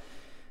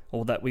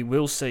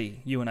will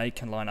see Ewan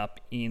Aitken line up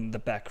in the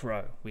back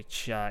row,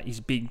 which is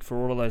big for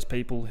all of those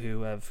people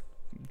who have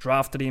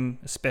drafted him,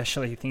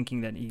 especially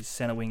thinking that he's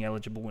centre wing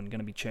eligible and going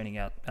to be churning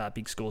out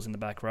big scores in the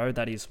back row.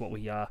 That is what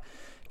we are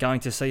going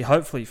to see,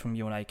 hopefully, from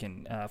Ewan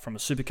Aitken from a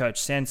Supercoach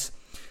sense.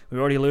 We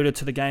already alluded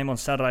to the game on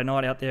Saturday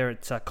night out there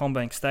at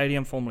Combank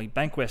Stadium, formerly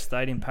Bankwest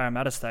Stadium,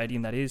 Parramatta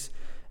Stadium, that is.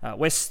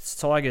 West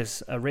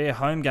Tigers, a rare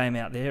home game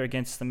out there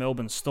against the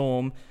Melbourne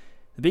Storm.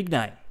 The big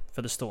name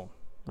for the Storm,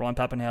 Ryan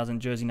Papenhuyzen,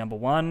 jersey number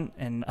 1,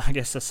 and I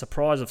guess a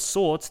surprise of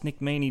sorts, Nick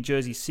Meaney,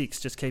 jersey 6,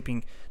 just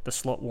keeping the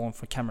slot warm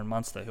for Cameron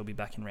Munster. He'll be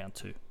back in round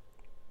 2.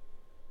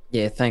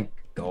 Yeah, thank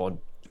God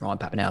Ryan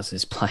Papenhuyzen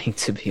is playing,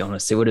 to be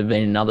honest. It would have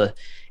been another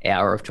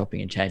hour of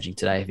chopping and changing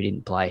today if he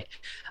didn't play.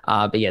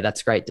 But yeah,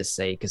 that's great to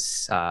see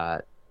because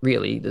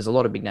really there's a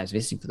lot of big names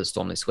missing for the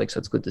Storm this week, so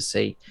it's good to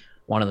see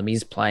one of them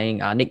is playing.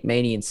 Nick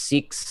Meaney in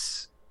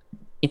 6.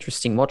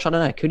 Interesting watch. I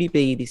don't know. Could he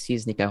be this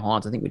year's Nico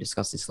Hines? I think we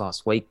discussed this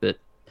last week, but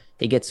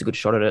he gets a good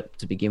shot at it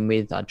to begin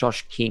with.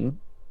 Josh King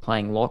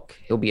playing lock.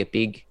 He'll be a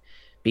big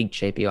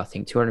cheapie, I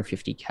think.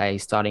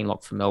 250k starting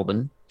lock for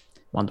Melbourne.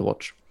 One to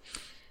watch.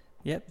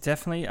 Yep,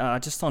 definitely.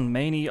 Just on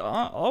Meaney,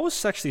 I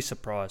was actually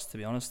surprised, to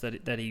be honest,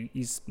 that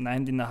he's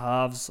named in the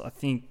halves. I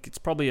think it's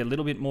probably a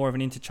little bit more of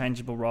an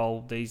interchangeable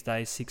role these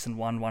days, 6 and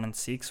 1, 1 and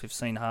 6. We've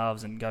seen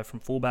halves and go from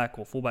fullback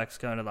or fullbacks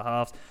going to the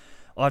halves.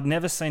 I've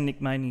never seen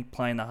Nick Meaney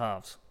play in the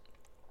halves.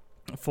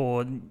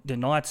 For the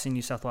Knights in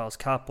New South Wales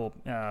Cup or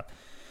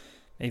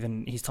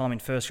even his time in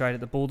first grade at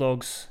the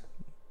Bulldogs.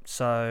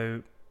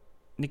 So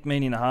Nick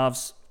Meaney in the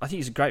halves, I think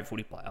he's a great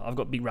footy player. I've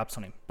got big raps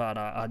on him, but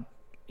I'm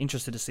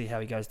interested to see how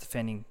he goes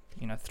defending,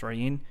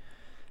 3 in.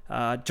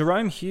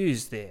 Jerome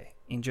Hughes there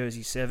in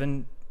jersey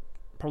 7,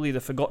 probably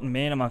the forgotten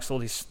man amongst all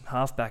this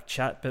halfback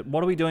chat. But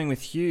what are we doing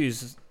with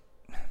Hughes?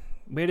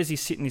 Where does he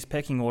sit in this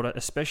pecking order,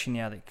 especially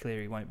now that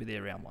Cleary won't be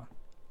there round 1?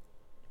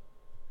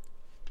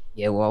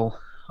 Yeah, well,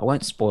 I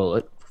won't spoil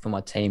it for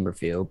my team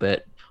reveal,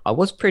 but I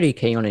was pretty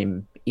keen on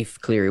him if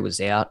Cleary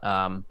was out.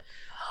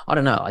 I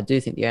don't know. I do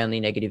think the only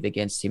negative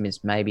against him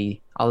is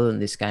maybe, other than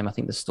this game, I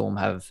think the Storm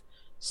have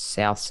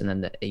Souths and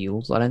then the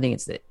Eels. I don't think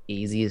it's the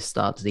easiest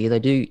start to the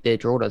year. Their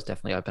draw does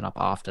definitely open up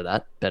after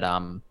that. But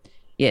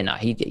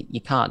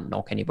you can't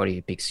knock anybody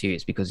who picks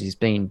Hughes because he's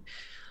been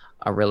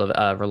a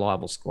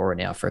reliable scorer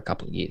now for a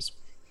couple of years.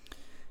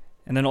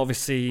 And then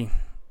obviously,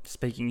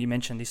 speaking, you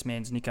mentioned this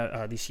year's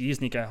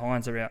Nico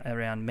Hines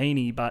around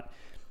Meaney, but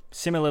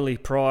similarly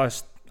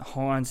priced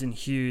Hines and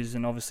Hughes,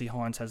 and obviously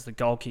Hines has the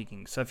goal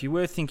kicking. So if you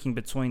were thinking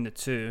between the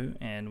two,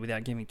 and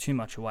without giving too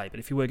much away, but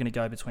if you were going to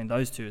go between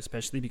those two,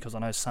 especially because I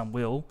know some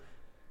will,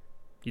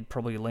 you'd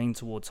probably lean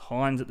towards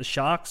Hines at the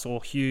Sharks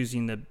or Hughes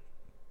in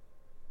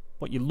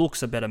what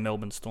looks a better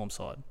Melbourne Storm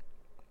side.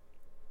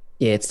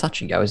 Yeah, it's touch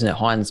and go, isn't it?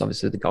 Hines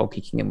obviously the goal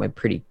kicking, and we're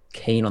pretty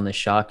keen on the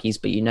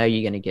Sharkies, but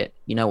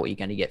what you're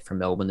going to get from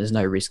Melbourne. There's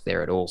no risk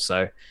there at all.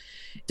 So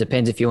it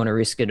depends if you want to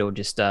risk it or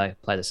just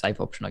play the safe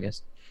option, I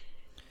guess.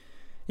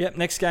 Yep,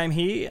 next game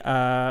here,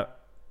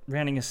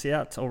 rounding us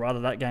out, or rather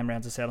that game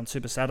rounds us out on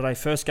Super Saturday.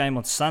 First game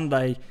on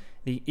Sunday,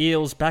 the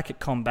Eels back at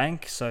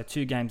CommBank, so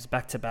 2 games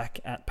back-to-back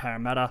at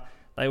Parramatta.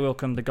 They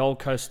welcome the Gold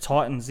Coast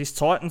Titans. This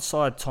Titans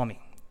side, Tommy,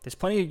 there's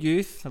plenty of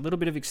youth, a little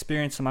bit of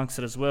experience amongst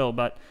it as well,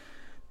 but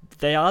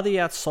they are the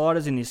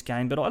outsiders in this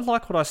game. But I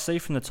like what I see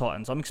from the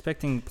Titans. I'm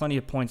expecting plenty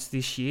of points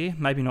this year,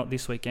 maybe not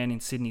this weekend in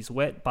Sydney's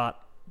wet, but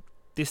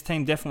this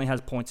team definitely has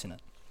points in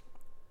it.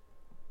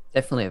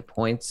 Definitely have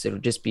points. It'll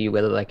just be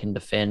whether they can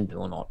defend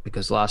or not.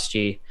 Because last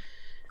year,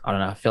 I don't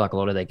know, I feel like a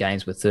lot of their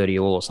games were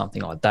 30-all or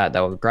something like that.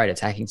 They were a great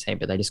attacking team,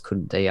 but they just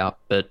couldn't D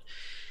up. But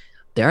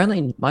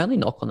my only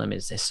knock on them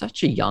is they're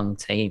such a young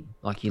team.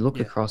 Like you look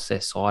across their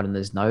side and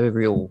there's no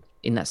real,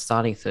 in that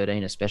starting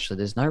 13 especially,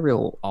 there's no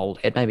real old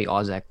head. Maybe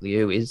Isaac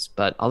Liu is,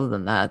 but other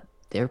than that,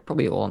 they're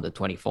probably all under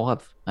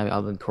 25, maybe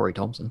other than Corey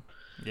Thompson.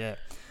 Yeah.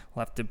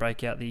 We'll have to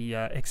break out the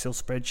Excel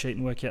spreadsheet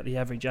and work out the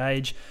average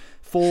age.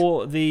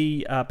 For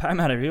the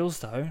Parramatta Eels,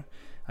 though,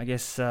 I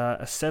guess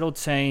a settled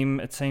team,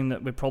 a team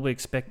that we're probably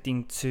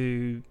expecting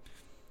to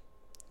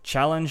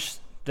challenge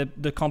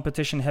the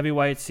competition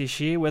heavyweights this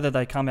year, whether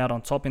they come out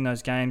on top in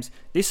those games.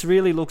 This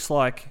really looks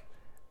like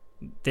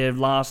their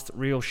last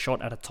real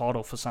shot at a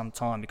title for some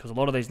time, because a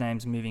lot of these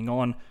names are moving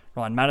on.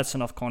 Ryan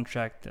Madison off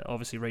contract,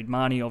 obviously Reid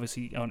Marnie,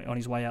 obviously on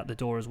his way out the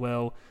door as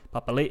well.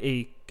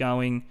 Papali'i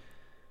going.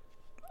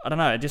 I don't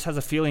know, it just has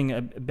a feeling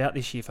about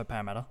this year for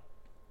Parramatta.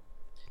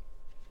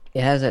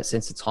 It has that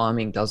sense of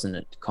timing, doesn't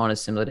it? Kind of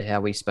similar to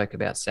how we spoke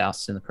about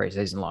Souths in the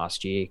preseason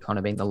last year, kind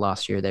of being the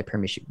last year of their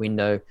premiership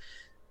window.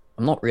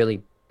 I'm not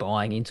really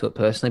buying into it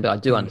personally, but I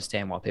do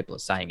understand why people are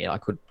saying it. I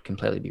could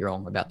completely be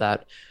wrong about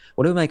that.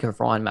 What do we make of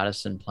Ryan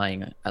Madison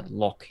playing at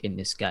lock in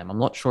this game? I'm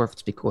not sure if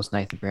it's because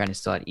Nathan Brown is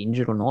still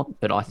injured or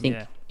not, but I think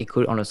it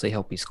could honestly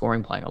help his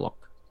scoring playing a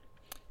lock.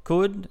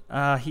 Could.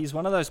 He's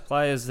one of those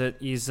players that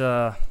is...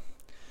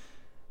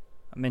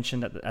 I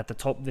mentioned at the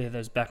top there,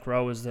 those back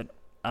rowers that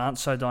aren't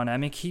so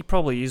dynamic. He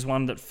probably is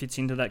one that fits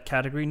into that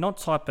category.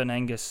 Not quite an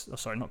Angus or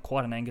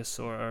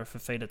a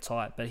Fafita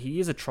type, but he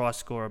is a try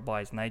scorer by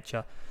his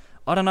nature.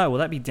 I don't know, will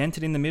that be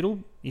dented in the middle?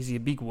 Is he a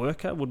big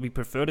worker? Would we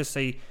prefer to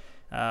see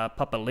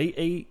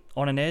Papali'i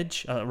on an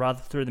edge,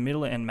 rather through the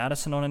middle, and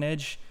Madison on an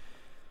edge?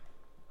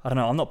 I don't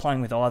know. I'm not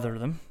playing with either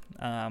of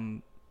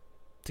them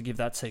to give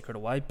that secret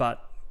away,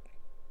 but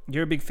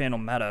you're a big fan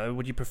on Maddo.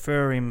 Would you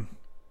prefer him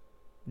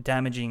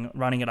damaging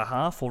running at a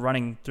half or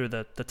running through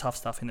the tough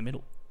stuff in the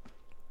middle?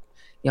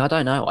 Yeah, I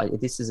don't know.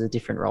 This is a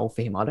different role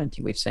for him. I don't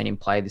think we've seen him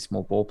play this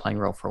more ball-playing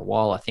role for a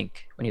while. I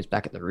think when he was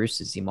back at the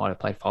Roosters, he might have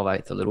played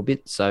 5'8" a little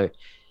bit. So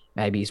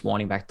maybe he's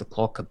winding back the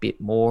clock a bit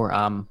more.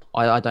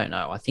 I don't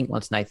know. I think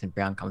once Nathan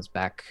Brown comes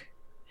back,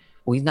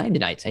 well, he's named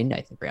in 18,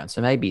 Nathan Brown,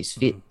 so maybe he's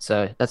fit.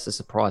 So that's a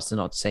surprise to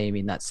not see him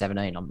in that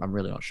 17. I'm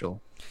really not sure.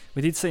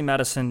 We did see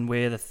Madison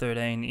wear the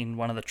 13 in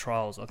one of the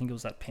trials. I think it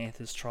was that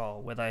Panthers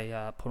trial where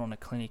they put on a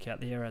clinic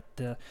out there at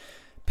the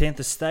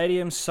Panthers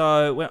Stadium.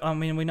 So, I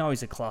mean, we know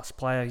he's a class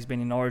player. He's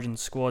been in Origin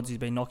squads. He's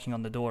been knocking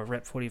on the door of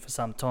rep footy for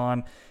some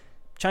time.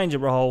 Change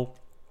of role.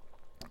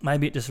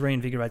 Maybe it just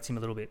reinvigorates him a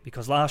little bit,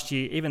 because last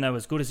year, even though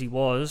as good as he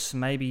was,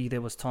 maybe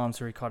there was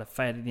times where he kind of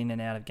faded in and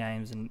out of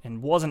games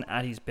and wasn't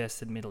at his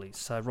best, admittedly.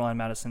 So Ryan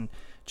Madison,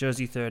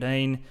 jersey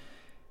 13.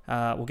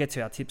 We'll get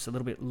to our tips a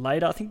little bit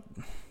later. I think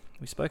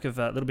we spoke of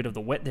a little bit of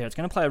the wet there. It's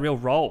going to play a real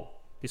role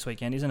this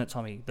weekend, isn't it,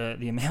 Tommy?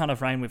 The amount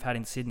of rain we've had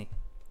in Sydney.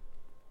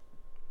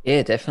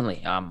 Yeah,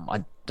 definitely.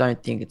 I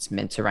don't think it's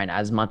meant to rain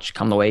as much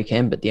come the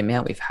weekend, but the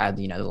amount we've had,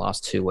 the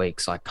last 2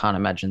 weeks, I can't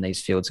imagine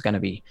these fields are going to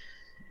be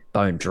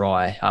bone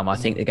dry. I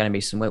think there are going to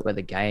be some wet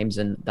weather games,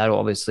 and that'll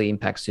obviously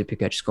impact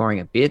Supercoach scoring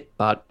a bit,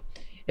 but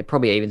it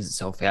probably evens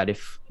itself out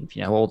if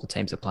all the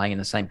teams are playing in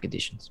the same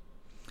conditions.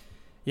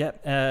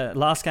 Yeah,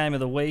 last game of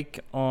the week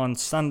on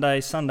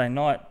Sunday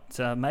night,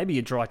 maybe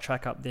a dry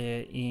track up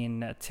there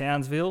in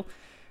Townsville.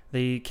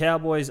 The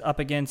Cowboys up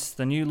against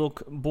the new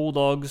look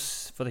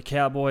Bulldogs. For the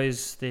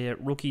Cowboys, their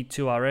rookie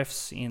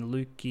 2RFs in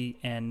Lukey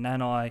and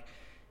Nanai.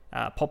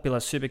 Popular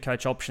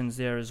Supercoach options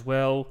there as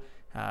well.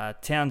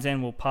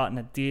 Townsend will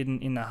partner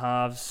Dearden in the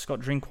halves. Scott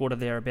Drinkwater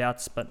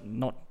thereabouts, but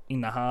not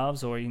in the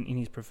halves or in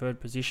his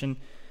preferred position.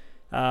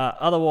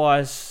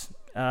 Otherwise,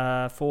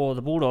 for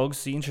the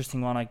Bulldogs, the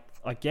interesting one,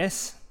 I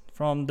guess,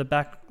 from the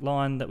back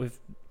line that we've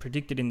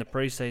predicted in the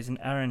preseason,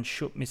 Aaron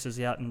Schupp misses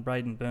out and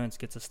Braden Burns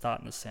gets a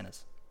start in the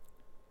centres.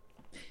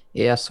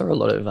 Yeah, I saw a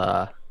lot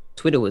of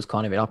Twitter was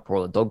kind of in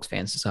uproar, the Dogs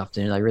fans this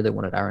afternoon. They really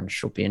wanted Aaron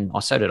Schupp in.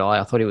 So did I.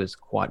 I thought he was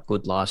quite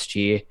good last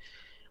year.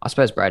 I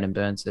suppose Braden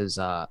Burns has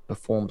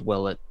performed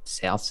well at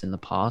Souths in the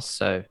past,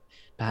 so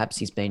perhaps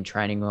he's been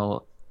training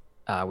well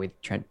with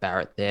Trent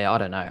Barrett there. I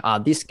don't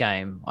know. This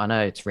game, I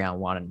know it's round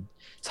one and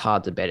it's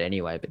hard to bet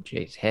anyway, but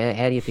geez,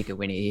 how do you pick a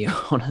winner here?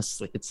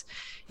 Honestly,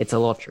 it's a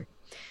lottery.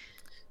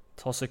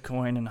 Toss a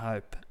coin and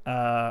hope.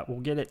 We'll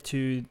get it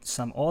to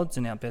some odds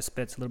and our best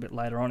bets a little bit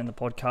later on in the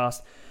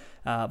podcast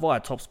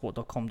via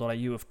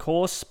topsport.com.au, of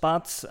course.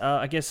 But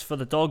I guess for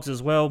the Dogs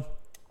as well,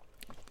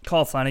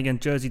 Kyle Flanagan,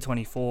 jersey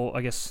 24.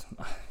 I guess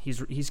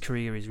his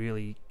career is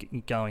really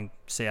going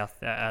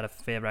south at a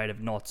fair rate of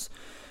knots.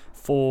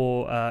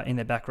 In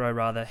their back row,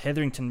 rather.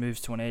 Hetherington moves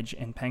to an edge,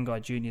 and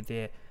Pangai Jr.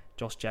 there.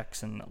 Josh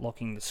Jackson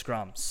locking the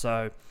scrum.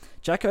 So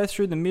Jacko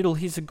through the middle,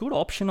 he's a good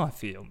option, I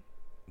feel,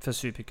 for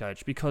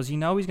Supercoach, because he's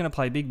going to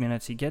play big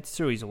minutes. He gets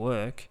through his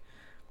work.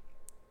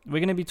 We're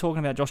going to be talking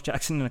about Josh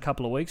Jackson in a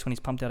couple of weeks when he's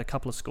pumped out a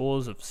couple of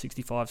scores of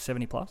 65,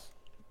 70 plus.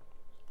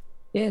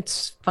 Yeah,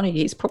 it's funny.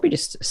 He's probably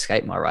just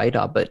escaped my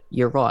radar, but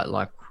you're right.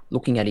 Like,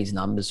 looking at his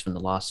numbers from the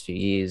last few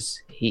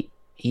years, he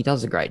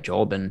does a great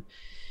job, and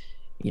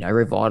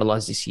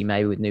revitalised this year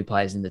maybe with new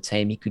players in the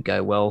team. He could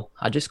go well.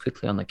 Just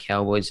quickly on the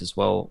Cowboys as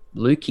well,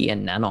 Lukey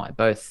and Nanai,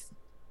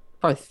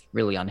 both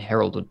really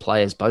unheralded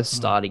players, both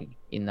starting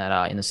in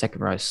that in the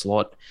second row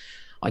slot.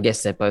 I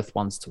guess they're both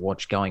ones to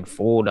watch going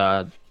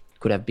forward.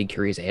 Could have big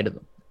careers ahead of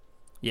them.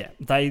 Yeah,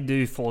 they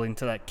do fall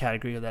into that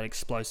category of that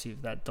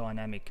explosive, that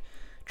dynamic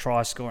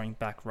try-scoring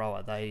back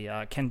rower. They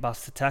can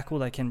bust a tackle,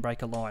 they can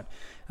break a line.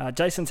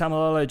 Jason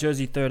Taumalolo,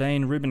 jersey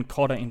 13, Ruben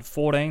Cotter in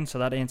 14, so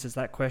that answers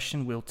that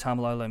question. Will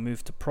Taumalolo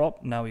move to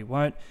prop? No, he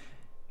won't.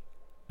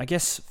 I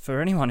guess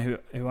for anyone who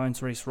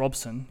owns Reece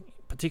Robson,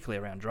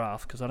 particularly around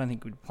draft, because I don't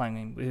think we'd be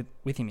playing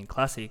with him in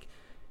Classic,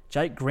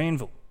 Jake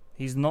Granville.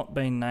 He's not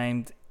been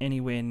named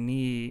anywhere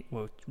near,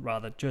 well,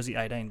 rather, jersey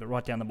 18, but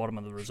right down the bottom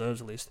of the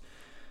reserves list.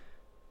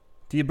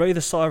 Do you breathe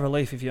a sigh of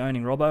relief if you're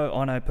owning Robbo?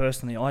 I know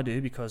personally I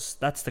do, because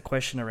that's the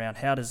question around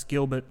how does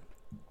Gilbert,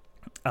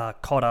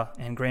 Cotter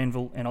and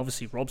Granville and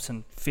obviously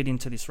Robson fit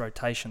into this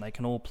rotation. They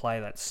can all play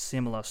that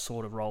similar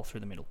sort of role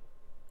through the middle.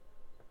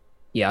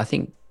 Yeah, I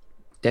think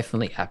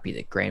definitely happy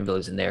that Granville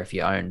is in there if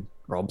you own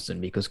Robson,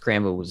 because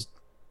Granville was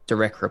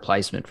direct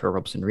replacement for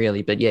Robson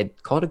really. But yeah,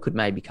 Cotter could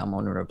maybe come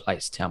on and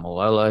replace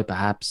Taumalolo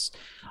perhaps.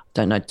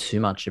 Don't know too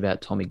much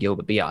about Tommy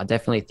Gilbert, but yeah, I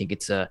definitely think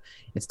it's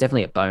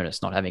definitely a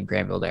bonus not having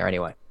Granville there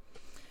anyway.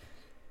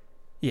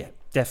 Yeah,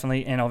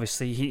 definitely. And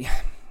obviously he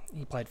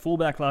played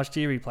fullback last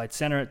year. He played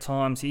centre at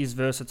times. He is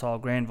versatile,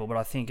 Granville, but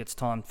I think it's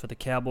time for the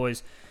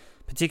Cowboys.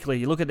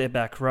 Particularly, you look at their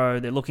back row,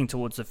 they're looking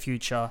towards the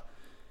future.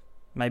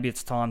 Maybe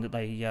it's time that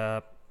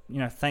they,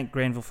 thank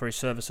Granville for his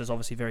services.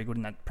 Obviously very good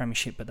in that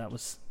premiership, but that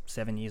was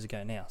 7 years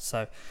ago now.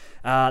 So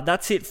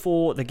that's it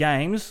for the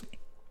games.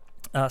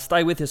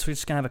 Stay with us. We're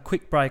just going to have a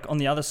quick break. On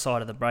the other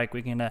side of the break,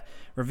 we're going to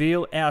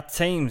reveal our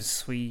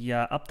teams. We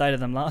updated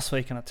them last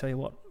week, and I tell you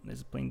what,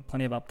 there's been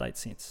plenty of updates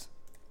since.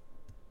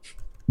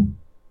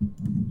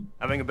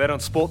 Having a bet on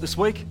sport this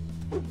week?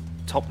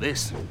 Top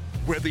this.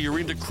 Whether you're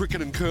into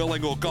cricket and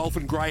curling or golf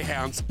and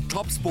greyhounds,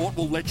 Top Sport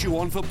will let you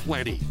on for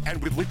plenty. And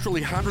with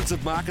literally hundreds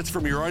of markets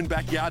from your own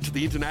backyard to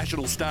the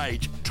international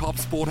stage, Top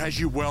Sport has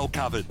you well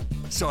covered.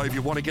 So if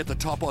you want to get the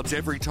top odds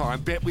every time,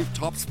 bet with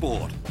Top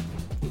Sport.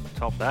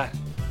 Top that.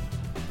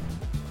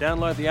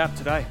 Download the app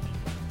today.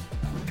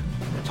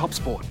 Top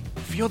Sport.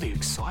 Feel the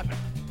excitement.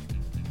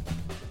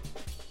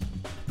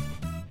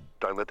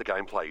 Don't let the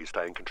game play you.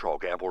 Stay in control.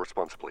 Gamble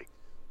responsibly.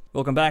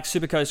 Welcome back.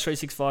 Supercoach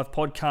 365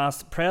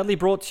 podcast, proudly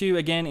brought to you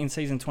again in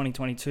season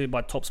 2022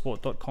 by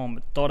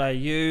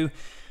topsport.com.au.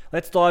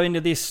 Let's dive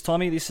into this,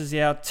 Tommy. This is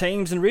our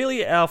teams and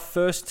really our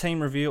first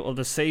team review of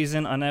the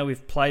season. I know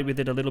we've played with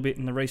it a little bit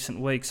in the recent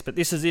weeks, but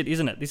this is it,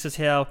 isn't it? This is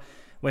how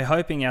we're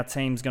hoping our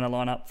team's going to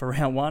line up for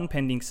round one,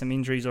 pending some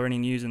injuries or any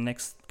news in the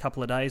next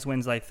couple of days,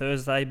 Wednesday,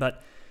 Thursday.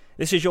 But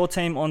this is your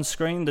team on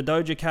screen, the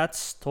Doja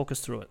Cats. Talk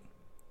us through it.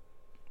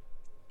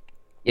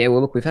 Yeah,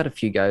 well, look, we've had a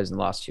few goes in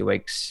the last few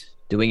weeks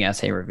doing our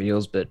team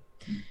reveals, but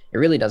it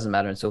really doesn't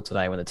matter until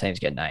today when the teams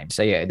get named.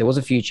 So, yeah, there was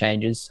a few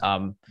changes.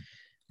 I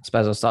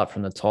suppose I'll start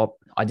from the top.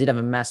 I did have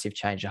a massive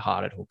change of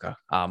heart at hooker.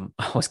 I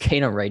was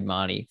keen on Reid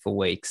Marnie for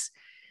weeks,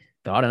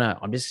 but I don't know.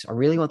 I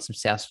really want some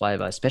South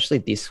flavour, especially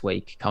this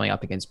week coming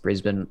up against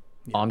Brisbane.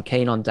 Yeah. I'm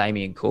keen on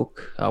Damien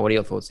Cook. What are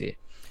your thoughts here?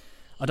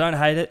 I don't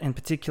hate it, and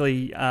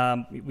particularly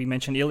we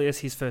mentioned Ilias,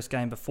 his first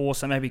game before,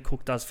 so maybe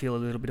Cook does feel a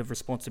little bit of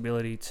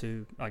responsibility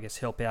to, I guess,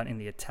 help out in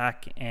the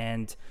attack,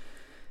 and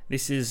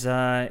this is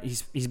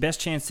his best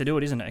chance to do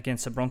it, isn't it,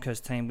 against the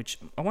Broncos team, which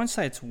I won't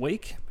say it's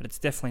weak, but it's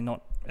definitely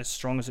not as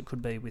strong as it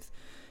could be with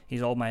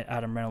his old mate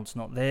Adam Reynolds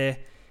not there.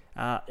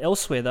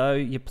 Elsewhere, though,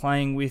 you're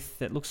playing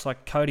with, it looks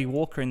like Cody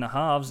Walker in the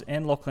halves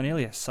and Lachlan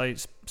Ilias, so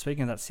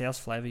speaking of that South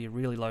flavour, you're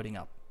really loading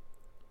up.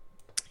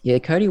 Yeah,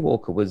 Cody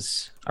Walker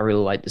was a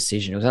really late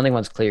decision. It was only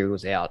once Cleary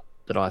was out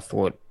that I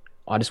thought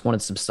I just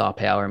wanted some star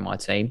power in my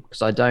team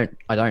because I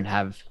don't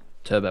have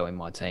Turbo in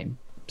my team.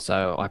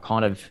 So I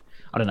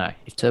don't know,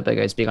 if Turbo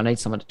goes big, I need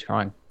someone to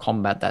try and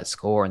combat that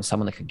score and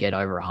someone that could get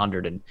over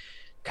 100. And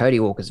Cody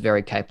Walker's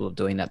very capable of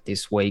doing that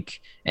this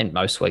week and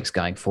most weeks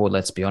going forward,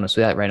 let's be honest.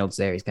 Without Reynolds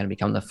there, he's going to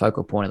become the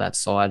focal point of that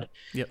side.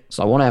 Yep.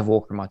 So I want to have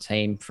Walker in my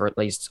team for at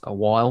least a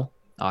while.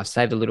 I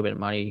saved a little bit of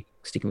money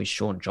sticking with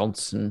Sean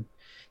Johnson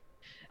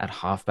at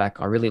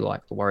halfback. I really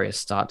like the Warriors'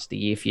 start to the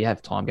year. If you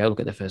have time, go look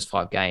at the first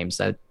 5 games.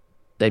 They're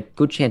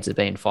good chance of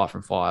being 5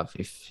 from 5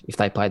 if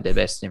they played their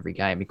best in every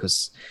game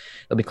because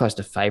they'll be close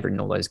to favourite in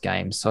all those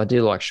games. So I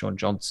do like Sean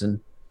Johnson.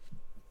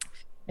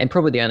 And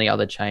probably the only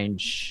other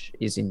change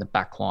is in the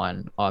back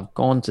line. I've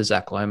gone to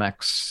Zach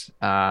Lomax,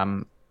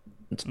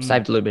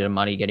 saved a little bit of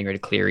money getting rid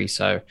of Cleary,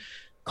 so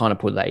kind of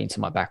put that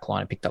into my back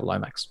line and picked up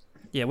Lomax.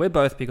 Yeah, we're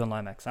both big on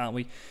Lomax, aren't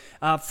we?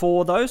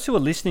 For those who are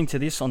listening to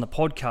this on the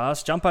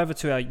podcast, jump over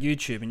to our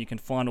YouTube and you can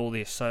find all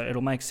this. So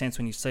it'll make sense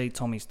when you see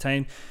Tommy's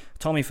team.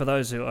 Tommy, for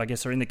those who I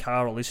guess are in the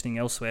car or listening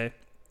elsewhere,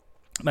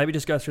 maybe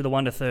just go through the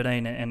 1 to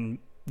 13 and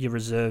your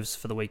reserves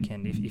for the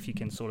weekend if you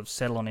can sort of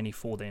settle on any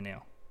 4 there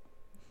now.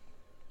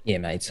 Yeah,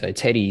 mate. So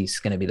Teddy's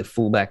going to be the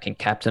fullback and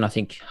captain. I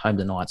think home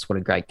to Knights, what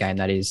a great game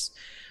that is.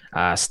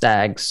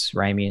 Stags,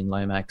 Ramey and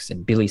Lomax,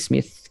 and Billy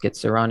Smith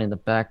gets a run in the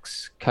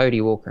backs. Cody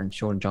Walker and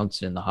Sean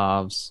Johnson in the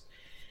halves.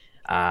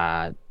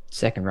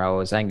 Second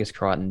rowers, Angus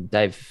Crichton,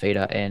 Dave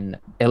Fafita, and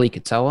Eli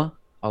Katoa.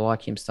 I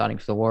like him starting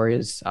for the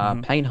Warriors.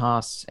 Payne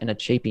Haas and a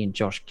cheapie and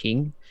Josh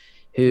King,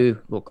 who,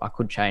 look, I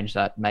could change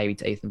that maybe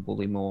to Ethan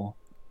Bullymore.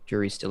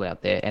 Jury's still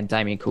out there. And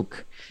Damien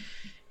Cook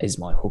is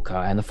my hooker.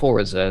 And the 4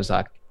 reserves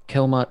are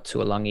Kelma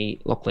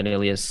Tuolangi, Lachlan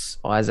Ilias,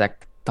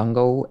 Isaac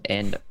Tungo,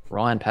 and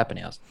Ryan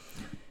Papenhuyzen.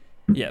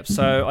 Yeah,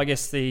 so I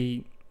guess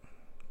the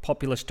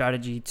popular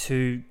strategy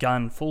to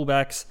gun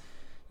fullbacks,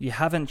 you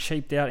haven't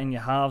cheaped out in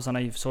your halves. I know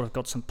you've sort of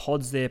got some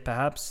pods there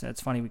perhaps. It's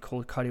funny we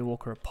call Cody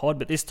Walker a pod,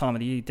 but this time of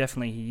the year,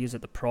 definitely he is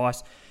at the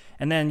price.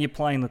 And then you're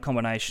playing the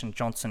combination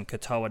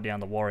Johnson-Katoa down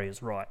the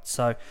Warriors, right?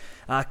 So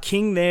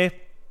King there,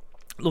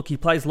 look, he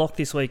plays lock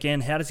this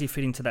weekend. How does he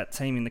fit into that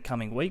team in the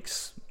coming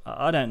weeks?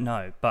 I don't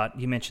know, but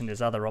you mentioned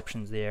there's other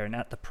options there, and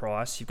at the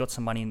price, you've got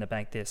some money in the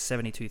bank there,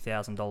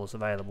 $72,000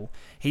 available.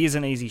 He is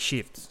an easy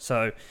shift,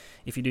 so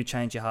if you do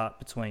change your heart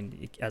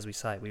between, as we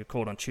say, we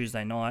record on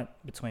Tuesday night,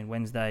 between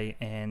Wednesday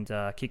and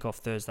kickoff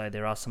Thursday,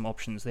 there are some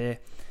options there.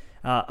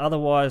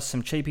 Otherwise,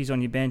 some cheapies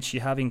on your bench. You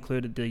have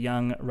included the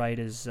young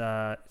Raiders,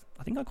 I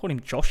think I called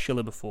him Josh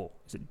Schiller before.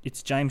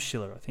 It's James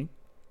Schiller, I think.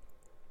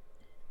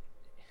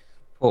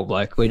 Poor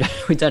bloke. We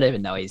don't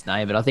even know his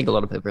name, but I think a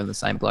lot of people are in the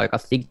same bloke. I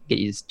think it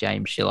is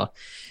James Schiller.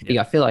 Yeah.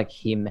 I feel like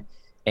him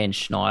and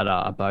Schneider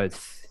are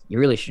both, you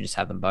really should just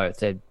have them both.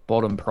 They're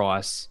bottom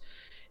price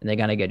and they're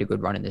going to get a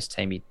good run in this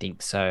team, you'd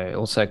think. So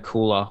also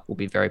Cooler will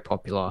be very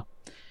popular.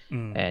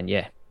 And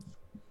yeah,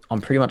 I'm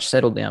pretty much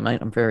settled now, mate.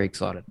 I'm very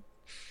excited.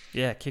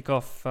 Yeah,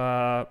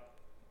 kickoff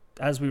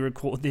as we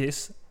record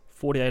this,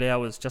 48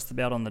 hours just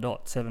about on the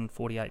dot,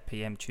 7:48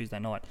 p.m. Tuesday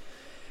night.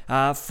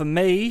 For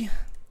me,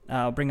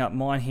 I'll bring up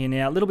mine here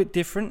now. A little bit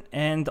different,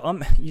 and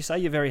you say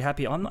you're very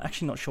happy. I'm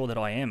actually not sure that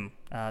I am,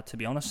 to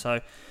be honest. So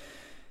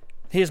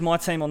here's my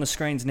team on the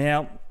screens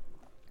now.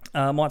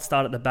 Might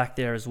start at the back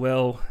there as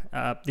well.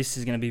 This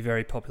is going to be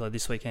very popular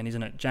this weekend,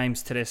 isn't it?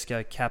 James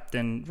Tedesco,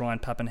 captain, Ryan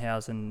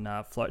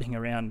Pappenhausen floating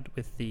around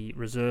with the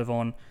reserve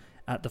on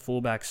at the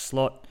fullback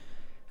slot.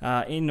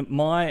 In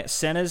my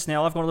centres,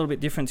 now I've gone a little bit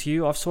different to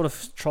you. I've sort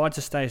of tried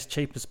to stay as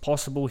cheap as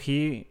possible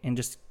here and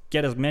just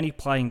get as many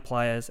playing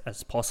players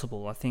as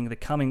possible. I think the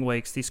coming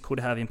weeks, this could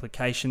have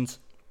implications.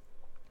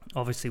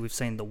 Obviously, we've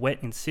seen the wet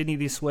in Sydney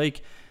this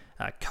week.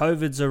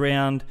 COVID's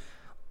around.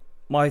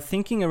 My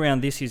thinking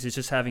around this is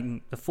just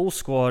having the full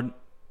squad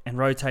and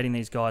rotating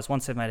these guys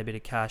once they've made a bit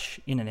of cash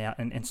in and out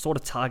and sort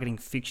of targeting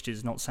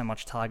fixtures, not so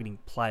much targeting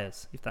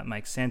players, if that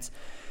makes sense.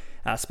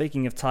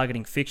 Speaking of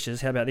targeting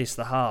fixtures, how about this?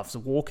 The halves,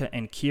 Walker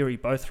and Keary,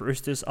 both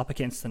Roosters, up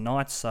against the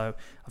Knights. So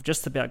I've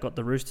just about got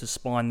the Roosters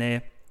spine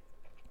there.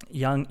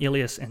 Young,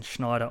 Ilias and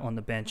Schneider on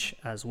the bench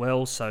as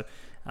well. So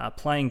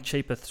playing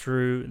cheaper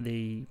through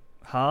the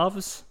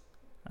halves.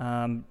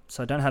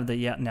 So I don't have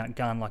the out-and-out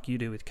gun like you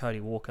do with Cody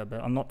Walker,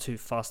 but I'm not too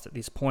fussed at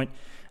this point.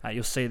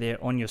 You'll see there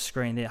on your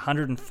screen there,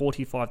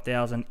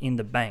 145,000 in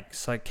the bank.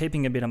 So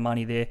keeping a bit of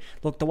money there.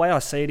 Look, the way I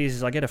see it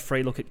is I get a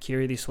free look at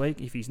Keary this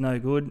week. If he's no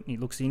good, he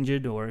looks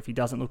injured, or if he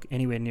doesn't look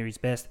anywhere near his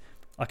best,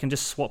 I can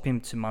just swap him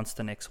to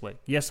Munster next week.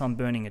 Yes, I'm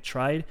burning a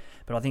trade,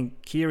 but I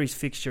think Keary's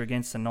fixture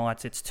against the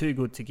Knights, it's too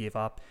good to give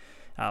up,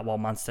 while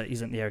Munster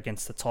isn't there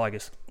against the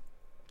Tigers.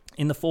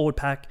 In the forward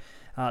pack,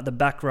 the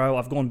back row,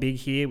 I've gone big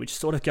here, which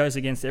sort of goes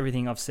against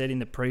everything I've said in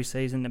the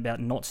preseason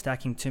about not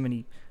stacking too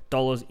many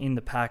dollars in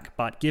the pack.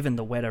 But given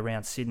the wet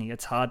around Sydney,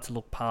 it's hard to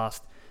look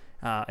past,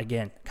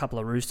 again, a couple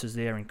of Roosters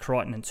there in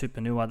Crichton and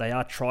Tupanua. They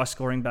are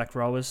try-scoring back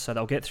rowers, so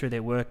they'll get through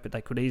their work, but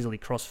they could easily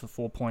cross for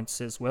 4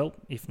 points as well,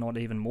 if not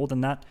even more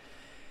than that.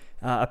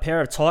 A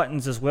pair of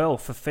Titans as well,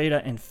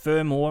 Fafita and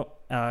Fermor.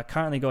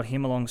 Currently got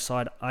him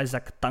alongside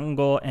Isaac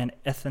Tango and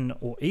Ethan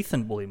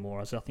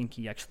Bullimore, as I think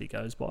he actually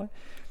goes by.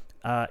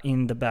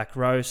 In the back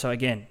row. So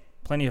again,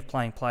 plenty of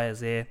playing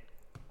players there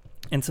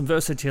and some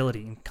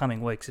versatility in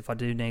coming weeks if I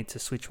do need to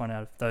switch one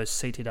out of those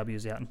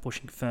CTWs out and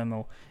pushing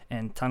Fermor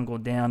and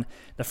Tungle down.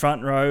 The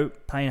front row,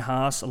 Payne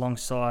Haas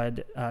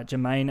alongside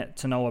Jermaine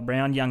Tanoa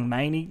Brown, Young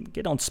Maney.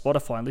 Get on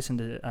Spotify and listen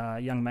to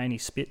Young Maney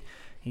spit.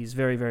 He's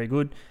very, very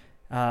good.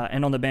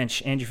 And on the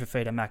bench, Andrew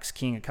Fafita, Max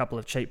King, a couple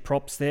of cheap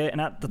props there. And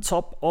at the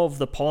top of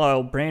the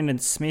pile, Brandon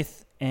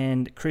Smith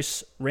and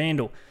Chris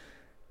Randall.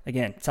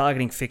 Again,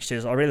 targeting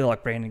fixtures. I really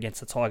like Brandon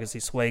against the Tigers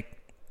this week.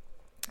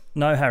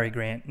 No Harry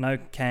Grant, no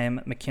Cam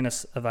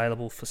McInnes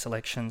available for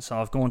selection, so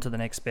I've gone to the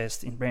next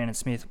best in Brandon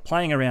Smith.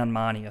 Playing around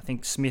Marnie, I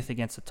think Smith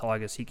against the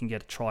Tigers, he can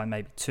get a try,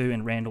 maybe two,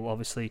 and Randall,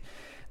 obviously,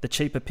 the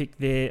cheaper pick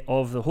there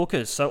of the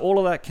hookers. So all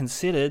of that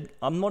considered,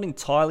 I'm not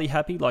entirely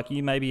happy like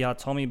you maybe are,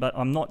 Tommy, but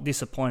I'm not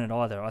disappointed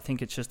either. I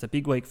think it's just a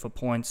big week for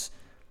points.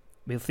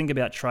 We'll think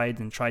about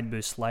trades and trade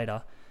boosts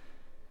later.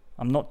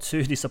 I'm not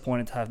too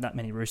disappointed to have that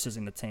many Roosters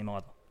in the team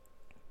either.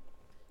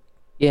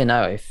 Yeah,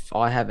 no, if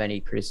I have any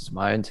criticism of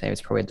my own team,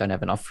 it's probably I don't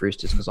have enough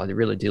Roosters because I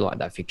really do like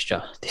that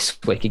fixture this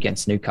week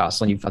against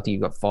Newcastle. And I think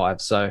you've got 5.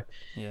 So,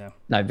 yeah,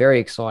 no, very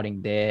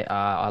exciting there.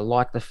 I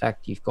like the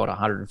fact you've got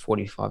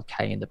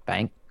 145K in the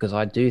bank because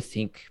I do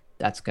think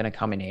that's going to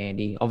come in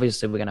handy.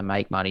 Obviously, we're going to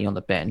make money on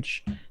the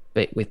bench,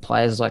 but with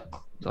players like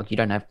you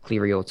don't have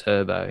Cleary or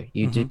Turbo,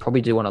 you probably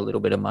do want a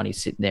little bit of money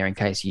sitting there in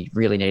case you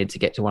really needed to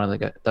get to one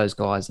of those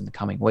guys in the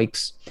coming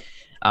weeks.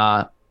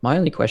 My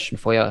only question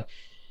for you,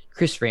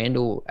 Chris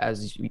Randall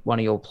as one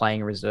of your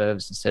playing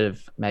reserves instead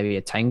of maybe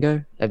a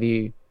Tango. Have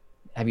you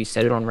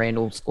set it on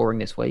Randall scoring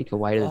this week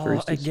away to the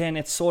Roosters? Again,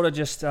 it's sort of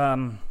just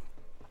I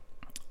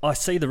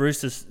see the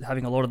Roosters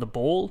having a lot of the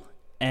ball,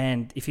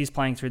 and if he's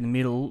playing through the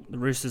middle, the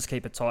Roosters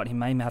keep it tight. He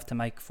may have to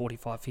make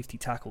 45, 50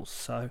 tackles.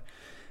 So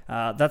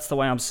that's the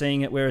way I'm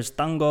seeing it. Whereas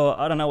Tango,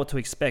 I don't know what to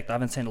expect. I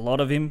haven't seen a lot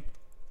of him.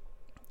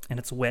 And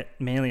it's wet.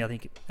 Manly, I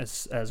think,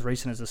 as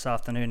recent as this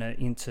afternoon, are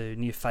into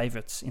near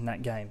favourites in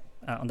that game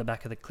on the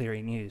back of the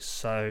Cleary news.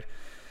 So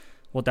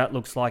what that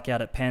looks like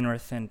out at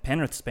Penrith, and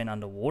Penrith's been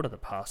underwater the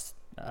past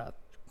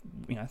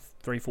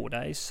 3-4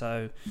 days.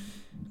 So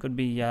could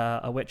be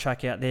a wet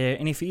track out there.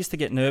 And if he is to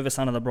get nervous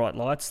under the bright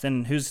lights,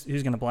 then who's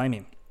going to blame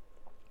him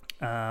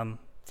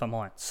for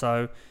mine?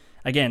 So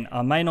again,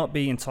 I may not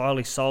be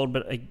entirely sold,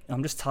 but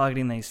I'm just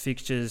targeting these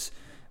fixtures,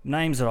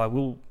 names that I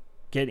will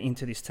get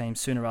into this team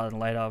sooner rather than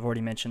later. I've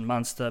already mentioned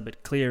Munster,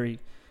 but Cleary,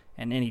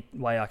 and any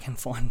way I can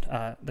find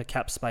the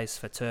cap space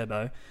for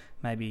Turbo,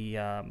 maybe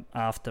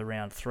after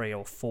round 3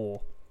 or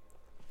 4.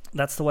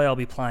 That's the way I'll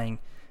be playing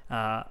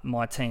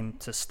my team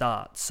to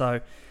start.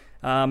 So,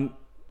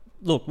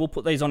 look, we'll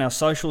put these on our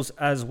socials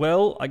as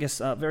well. I guess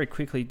very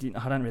quickly,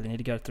 I don't really need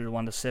to go through the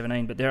 1 to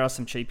 17, but there are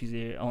some cheapies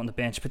there on the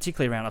bench,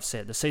 particularly around, I've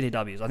said, the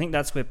CDWs. I think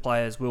that's where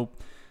players will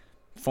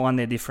find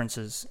their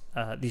differences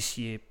this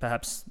year,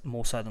 perhaps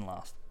more so than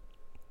last.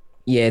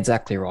 Yeah,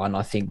 exactly right. And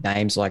I think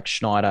names like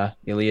Schneider,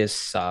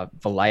 Ilias,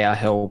 Valea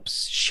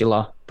helps,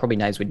 Schiller, probably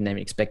names we didn't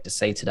even expect to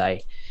see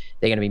today.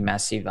 They're going to be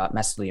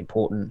massively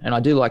important. And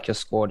I do like your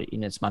squad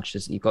in as much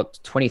as you've got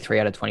 23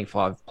 out of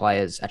 25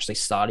 players actually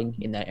starting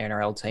in that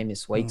NRL team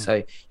this week.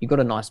 So you've got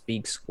a nice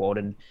big squad.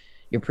 And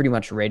you're pretty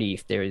much ready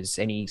if there is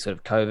any sort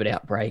of COVID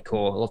outbreak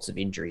or lots of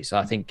injuries. So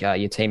I think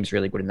your team's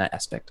really good in that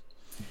aspect.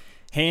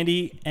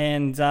 Handy,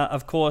 and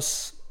of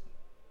course,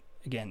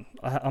 again,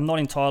 I'm not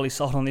entirely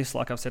sold on this,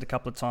 like I've said a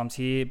couple of times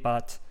here,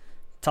 but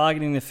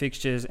targeting the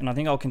fixtures, and I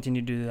think I'll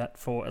continue to do that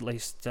for at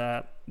least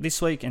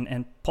this week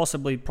and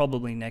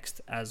probably next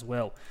as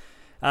well.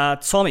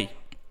 Tommy,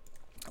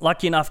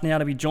 lucky enough now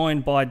to be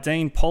joined by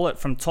Dean Pollitt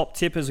from Top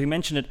Tippers. We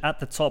mentioned it at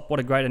the top, what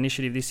a great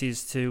initiative this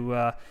is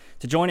to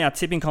join our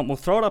tipping comp. We'll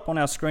throw it up on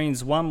our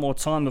screens one more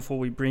time before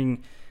we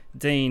bring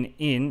Dean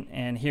in,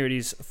 and here it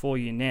is for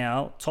you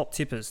now. Top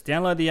Tippers.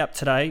 Download the app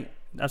today,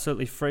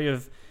 absolutely free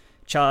of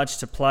charge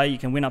to play. You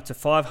can win up to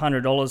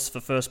 $500 for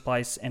first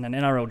place and an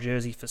NRL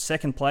jersey for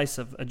second place,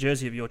 of a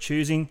jersey of your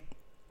choosing.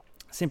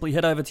 Simply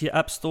head over to your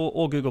App Store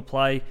or Google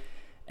Play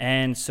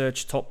and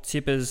search Top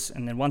Tippers,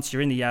 and then once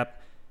you're in the app,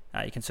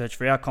 you can search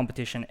for our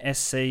competition,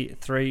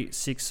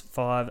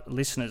 SC365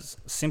 Listeners.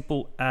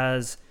 Simple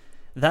as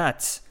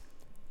that.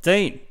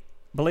 Dean,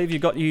 believe you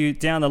got you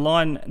down the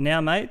line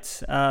now,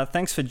 mate.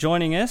 Thanks for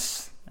joining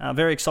us.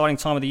 Very exciting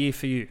time of the year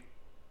for you.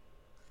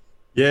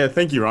 Yeah,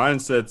 thank you, Ryan.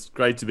 So it's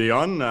great to be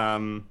on.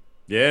 I'm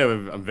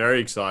very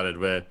excited.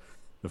 Where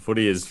the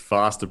footy is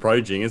fast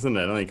approaching, isn't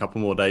it? Only a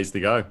couple more days to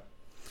go.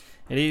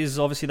 It is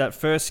obviously that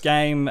first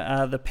game,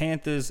 the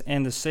Panthers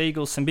and the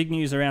Seagulls. Some big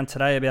news around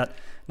today about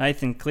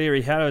Nathan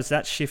Cleary. How has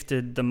that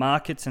shifted the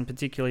markets and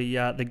particularly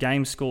the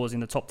game scores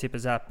in the Top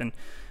Tippers app? And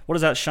what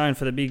has that shown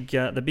for the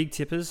big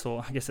tippers?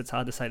 Or I guess it's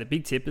hard to say the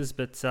big tippers,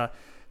 but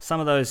some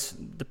of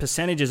the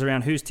percentages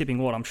around who's tipping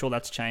what, I'm sure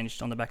that's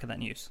changed on the back of that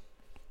news.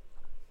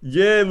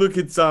 Yeah, look,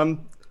 it's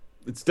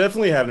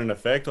definitely had an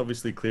effect.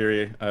 Obviously,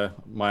 Cleary,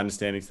 my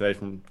understanding today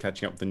from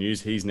catching up with the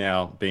news, he's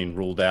now been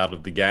ruled out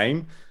of the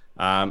game.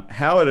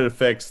 How it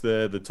affects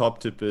the Top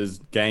Tippers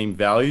game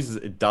values,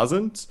 it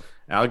doesn't.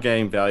 Our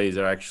game values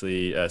are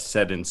actually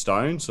set in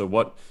stone. So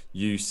what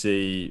you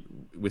see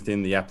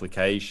within the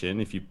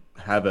application, if you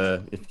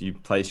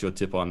place your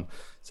tip on,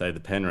 say, the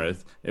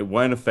Penrith, it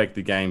won't affect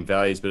the game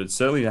values, but it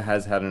certainly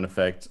has had an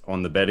effect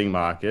on the betting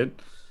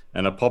market.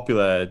 And a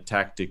popular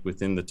tactic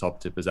within the Top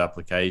Tippers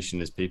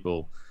application is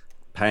people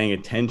paying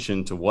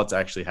attention to what's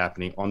actually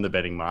happening on the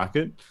betting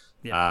market.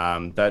 Yeah.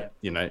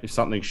 If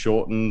something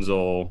shortens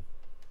or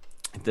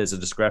if there's a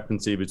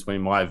discrepancy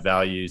between my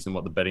values and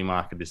what the betting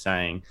market is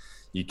saying,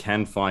 you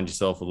can find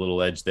yourself a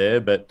little edge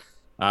there. But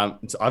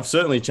I've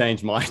certainly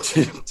changed my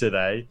tip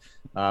today.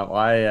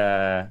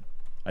 I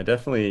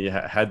definitely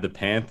had the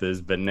Panthers,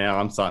 but now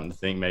I'm starting to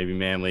think maybe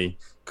Manly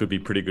could be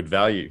pretty good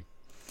value.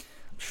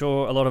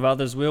 Sure, a lot of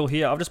others will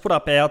here. I've just put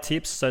up our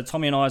tips. So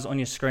Tommy and I is on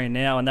your screen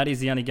now, and that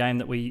is the only game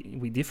that we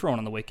differ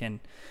on the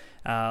weekend.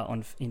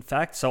 In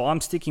fact, so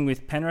I'm sticking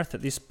with Penrith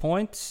at this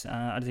point.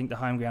 I think the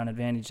home ground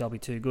advantage, they'll be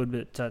too good,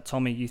 but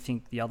Tommy, you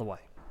think the other way?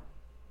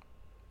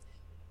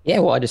 Yeah,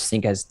 well, I just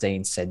think, as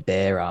Dean said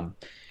there,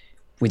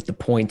 with the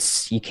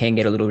points, you can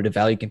get a little bit of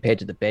value compared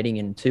to the betting,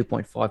 and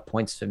 2.5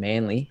 points for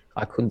Manly.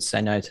 I couldn't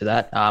say no to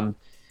that.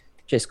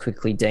 Just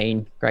quickly,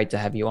 Dean, great to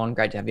have you on.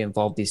 Great to have you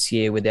involved this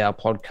year with our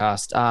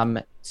podcast.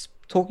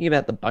 Talking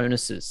about the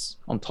bonuses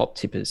on Top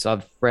Tippers,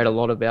 I've read a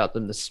lot about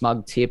them. The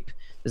Smug Tip,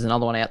 there's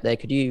another one out there.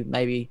 Could you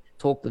maybe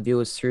talk the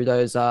viewers through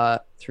those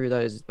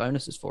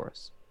bonuses for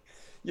us?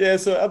 Yeah,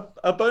 so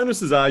our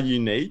bonuses are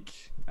unique.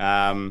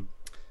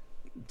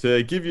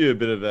 To give you a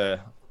bit of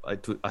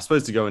I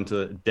suppose to go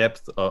into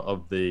depth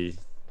of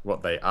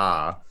what they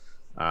are,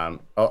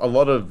 a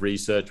lot of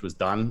research was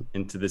done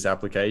into this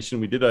application.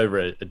 We did over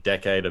a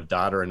decade of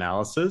data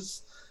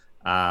analysis,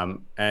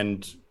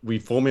 and we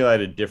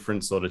formulated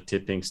different sort of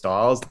tipping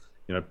styles.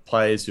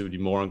 Players who would be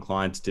more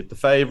inclined to tip the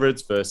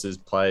favourites versus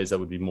players that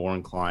would be more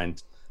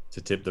inclined to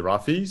tip the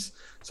roughies.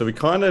 So we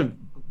kind of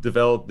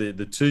developed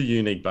the two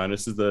unique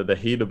bonuses, the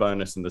heater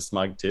bonus and the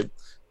Smug Tip,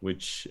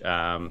 which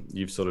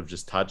you've sort of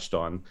just touched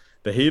on.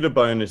 The heater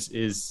bonus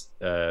is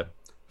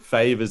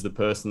favours the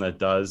person that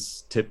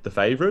does tip the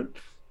favourite,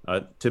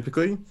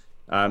 typically.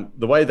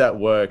 The way that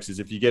works is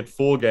if you get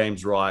 4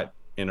 games right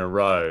in a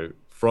row,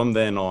 from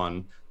then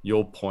on,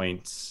 your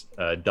points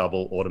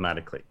double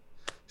automatically.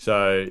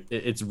 So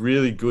it's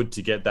really good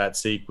to get that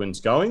sequence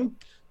going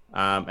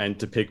and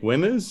to pick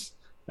winners.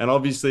 And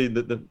obviously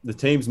the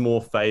teams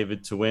more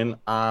favoured to win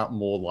are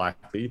more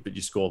likely, but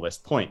you score less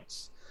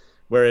points.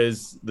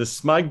 Whereas the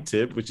Smug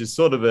Tip, which is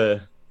sort of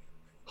a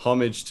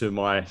homage to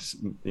my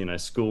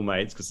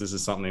schoolmates, because this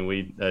is something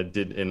we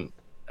did in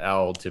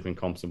our old tipping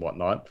comps and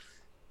whatnot.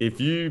 If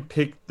you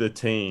pick the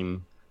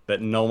team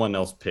that no one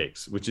else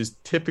picks, which is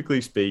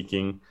typically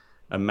speaking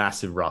a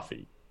massive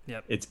roughie,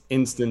 yep, it's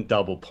instant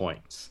double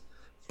points.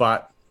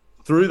 But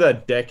through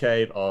that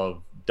decade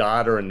of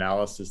data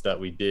analysis that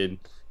we did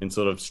in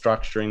sort of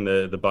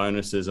structuring the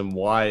bonuses and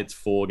why it's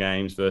 4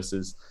 games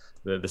versus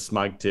the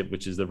Smug Tip,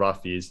 which is the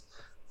roughies,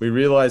 we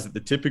realized that the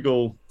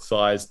typical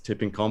size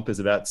tipping comp is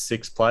about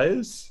 6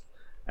 players,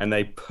 and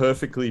they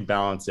perfectly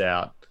balance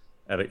out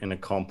in a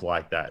comp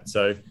like that.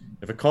 So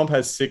if a comp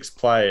has 6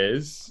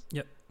 players,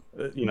 yep,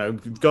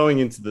 going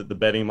into the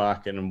betting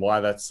market and why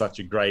that's such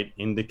a great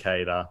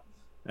indicator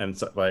and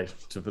so,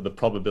 for the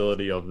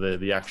probability of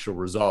the actual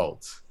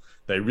result,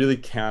 they really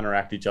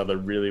counteract each other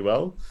really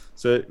well.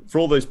 So for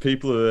all those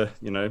people who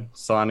are,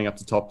 signing up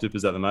to Top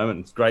Tippers at the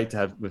moment, it's great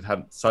to we've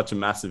had such a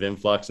massive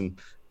influx, and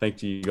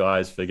thank you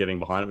guys for getting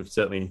behind it. We've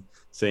certainly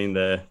seen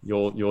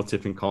your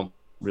tipping comp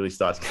really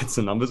start to get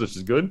some numbers, which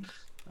is good.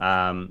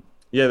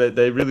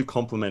 They really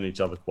complement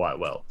each other quite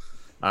well.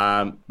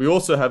 We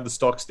also have the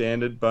stock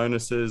standard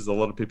bonuses. A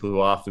lot of people who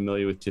are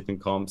familiar with tipping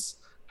comps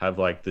have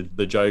like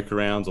the joker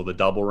rounds or the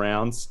double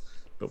rounds,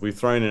 but we've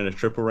thrown in a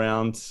triple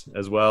round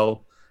as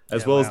well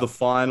as the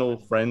final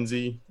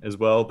frenzy as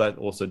well. That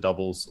also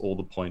doubles all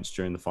the points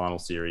during the final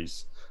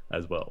series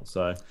as well.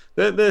 So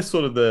they're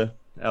sort of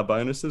our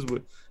bonuses.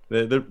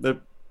 They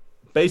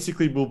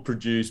basically will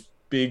produce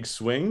big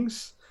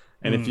swings.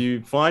 And if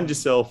you find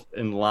yourself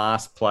in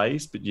last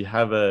place, but you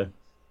have a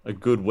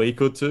good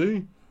week or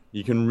two,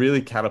 you can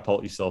really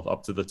catapult yourself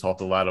up to the top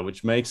of the ladder,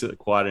 which makes it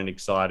quite an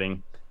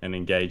exciting and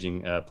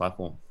engaging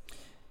platform.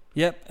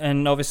 Yep,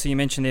 and obviously you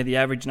mentioned there the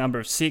average number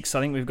of 6. I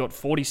think we've got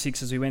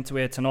 46 as we went to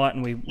air tonight,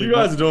 and you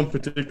guys are doing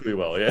particularly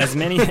well, yeah. As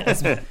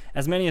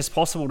many as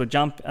possible to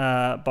jump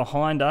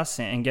behind us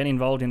and get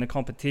involved in the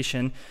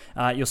competition.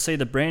 You'll see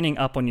the branding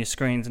up on your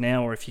screens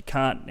now, or if you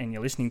can't and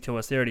you're listening to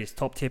us, there it is,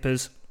 Top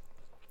Tippers.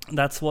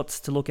 That's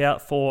what's to look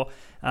out for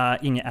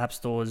in your app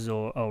stores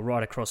or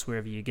right across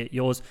wherever you get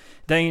yours.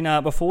 Dean,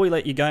 before we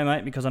let you go,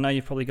 mate, because I know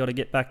you've probably got to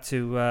get back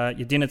to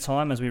your dinner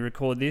time as we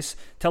record this,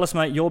 tell us,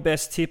 mate, your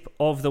best tip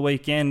of the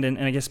weekend, and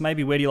I guess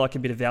maybe where do you like a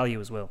bit of value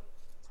as well?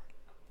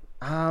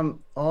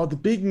 The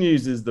big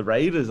news is the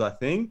Raiders, I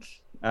think.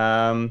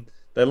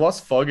 They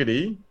lost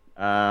Fogarty,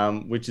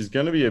 which is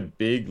going to be a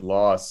big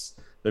loss.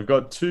 They've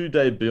got 2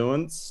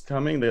 debutantes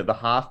coming. They're the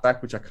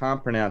halfback, which I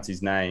can't pronounce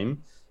his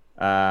name.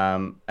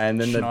 And then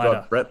Schneider. They've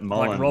got Brett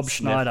Mullins. Like Rob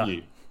Schneider.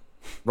 Nephew.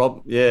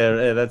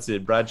 Yeah, that's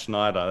it. Brad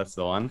Schneider, that's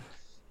the one.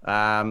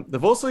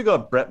 They've also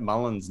got Brett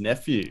Mullins'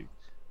 nephew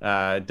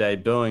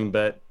debuting,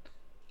 but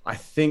I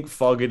think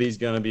Fogarty's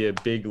going to be a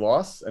big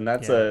loss, and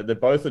that's they're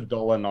both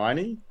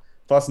 $1.90.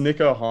 Plus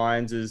Nico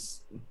Hines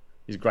he's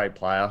a great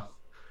player.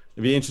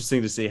 It'd be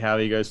interesting to see how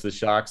he goes for the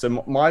Sharks.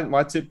 So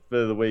my tip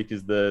for the week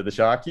is the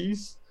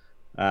Sharkies.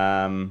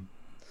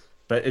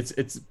 But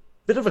it's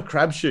bit of a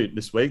crapshoot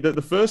this week.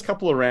 The first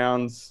couple of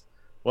rounds,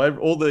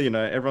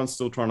 everyone's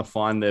still trying to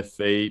find their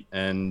feet,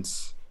 and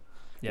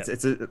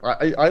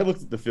I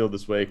looked at the field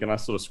this week and I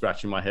sort of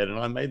scratching my head and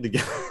I made the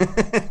game.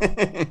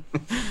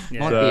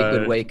 Might be a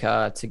good week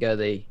to go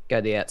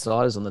the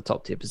outsiders on the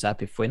Top Tippers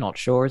app if we're not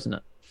sure, isn't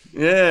it?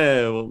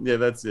 Yeah,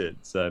 that's it.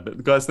 So,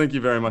 but guys, thank you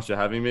very much for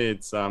having me.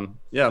 It's I'm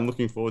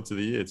looking forward to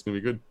the year. It's gonna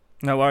be good.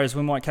 No worries.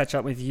 We might catch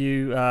up with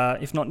you,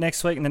 if not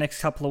next week, in the next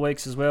couple of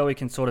weeks as well. We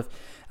can sort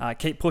of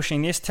keep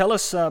pushing this. Tell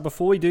us,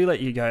 before we do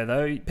let you go,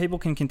 though, people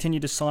can continue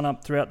to sign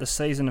up throughout the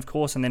season, of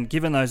course, and then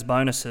given those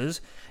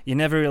bonuses, you're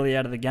never really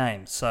out of the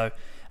game. So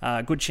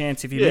good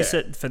chance if you miss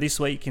it for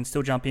this week, you can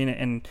still jump in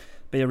and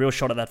be a real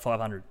shot at that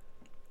 500.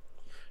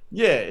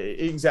 Yeah,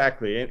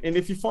 exactly. And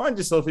if you find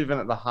yourself even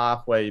at the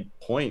halfway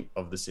point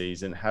of the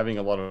season having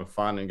a lot of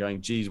fun and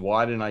going, geez,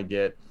 why didn't I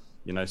get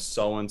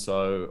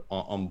so-and-so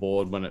on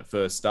board when it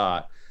first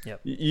started?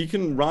 Yep. You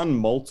can run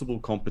multiple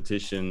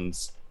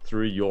competitions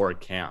through your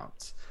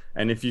account.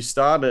 And if you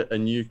start a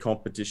new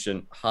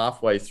competition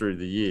halfway through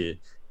the year,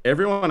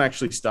 everyone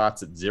actually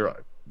starts at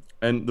 0.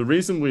 And the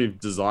reason we've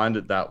designed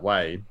it that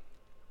way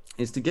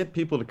is to get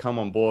people to come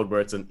on board where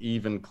it's an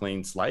even,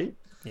 clean slate.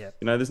 Yeah.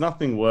 There's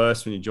nothing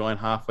worse when you join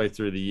halfway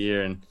through the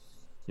year and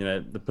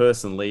the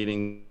person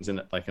leading is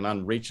in like an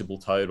unreachable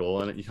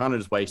total, and you're kind of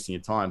just wasting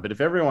your time. But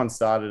if everyone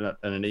started at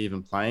an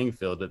even playing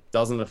field, it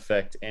doesn't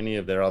affect any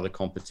of their other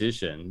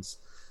competitions.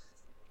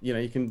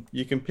 You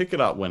can pick it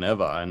up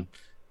whenever.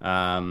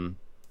 And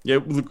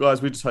look,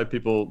 guys, we just hope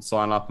people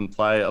sign up and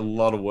play. A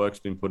lot of work's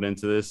been put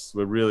into this.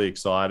 We're really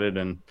excited,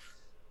 and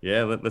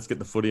let's get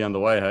the footy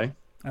underway, hey?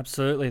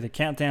 Absolutely. The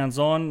countdown's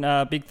on.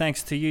 Big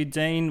thanks to you,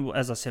 Dean.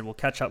 As I said, we'll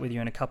catch up with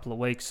you in a couple of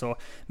weeks, or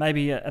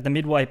maybe at the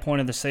midway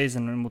point of the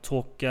season, and we'll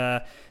talk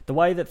the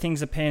way that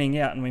things are panning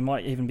out, and we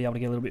might even be able to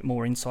get a little bit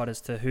more insight as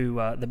to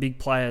who the big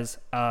players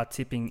are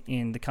tipping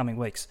in the coming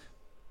weeks.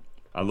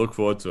 I look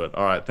forward to it.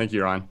 All right. Thank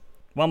you, Ryan.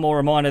 One more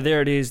reminder,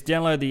 there it is.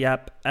 Download the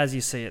app as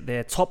you see it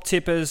there. Top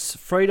Tippers,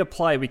 free to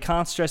play. We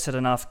can't stress it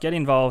enough. Get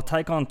involved.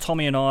 Take on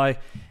Tommy and I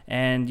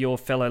and your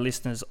fellow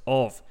listeners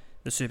of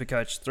the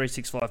Supercoach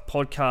 365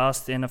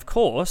 podcast. And of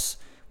course,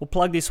 we'll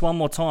plug this one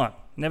more time.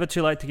 Never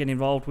too late to get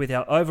involved with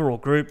our overall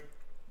group.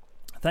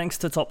 Thanks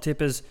to Top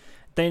Tippers,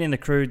 Dean and the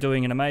crew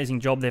doing an amazing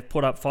job. They've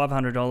put up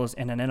 $500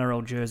 and an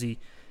NRL jersey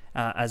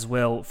as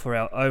well for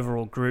our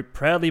overall group.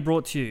 Proudly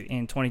brought to you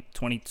in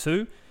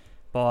 2022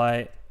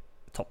 by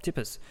Top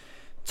Tippers.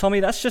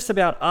 Tommy, that's just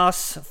about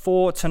us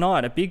for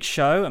tonight. A big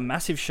show, a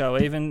massive show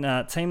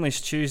even. Team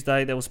List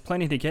Tuesday. There was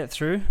plenty to get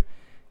through.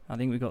 I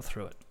think we got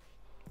through it.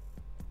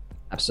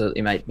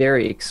 Absolutely, mate.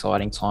 Very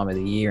exciting time of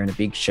the year and a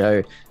big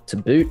show to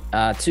boot.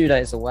 2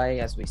 days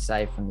away, as we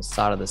say, from the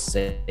start of the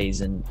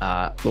season.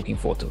 Looking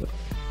forward to it.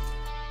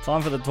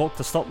 Time for the talk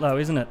to stop, though,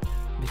 isn't it?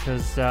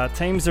 because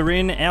teams are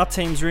in, our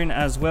teams are in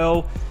as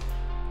well.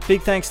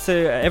 Big thanks to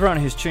everyone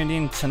who's tuned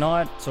in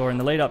tonight or in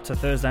the lead up to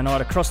Thursday night,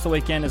 across the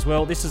weekend as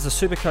well. This is the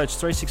Supercoach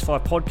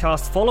 365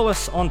 podcast. Follow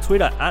us on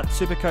Twitter at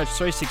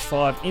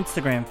Supercoach365,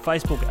 Instagram,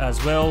 Facebook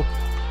as well.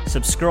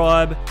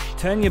 Subscribe,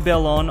 turn your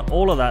bell on,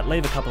 all of that.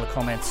 Leave a couple of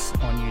comments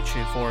on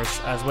YouTube for us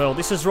as well.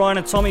 This is Ryan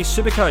and Tommy,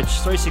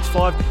 Supercoach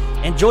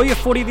 365. Enjoy your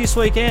footy this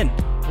weekend.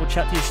 We'll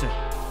chat to you soon.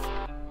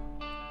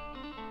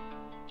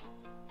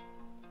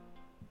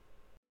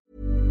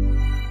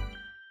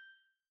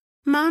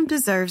 Mom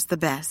deserves the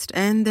best,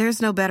 and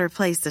there's no better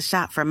place to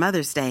shop for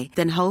Mother's Day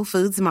than Whole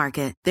Foods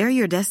Market. They're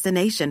your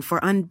destination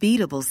for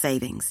unbeatable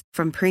savings,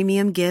 from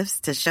premium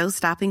gifts to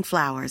show-stopping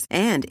flowers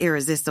and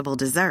irresistible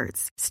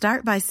desserts.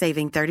 Start by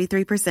saving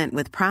 33%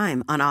 with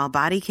Prime on all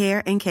body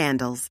care and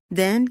candles.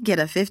 Then get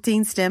a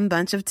 15-stem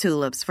bunch of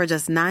tulips for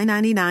just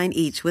 $9.99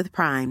 each with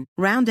Prime.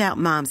 Round out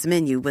Mom's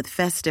menu with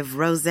festive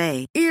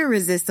rosé,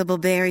 irresistible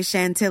berry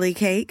chantilly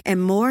cake,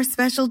 and more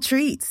special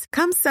treats.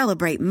 Come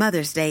celebrate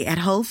Mother's Day at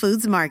Whole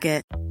Foods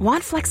Market.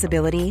 Want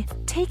flexibility?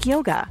 Take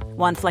yoga.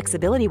 Want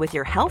flexibility with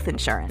your health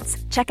insurance?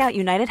 Check out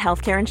United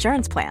Healthcare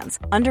Insurance Plans.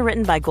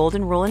 Underwritten by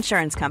Golden Rule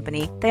Insurance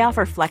Company, they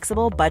offer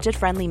flexible,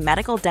 budget-friendly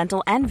medical,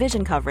 dental, and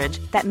vision coverage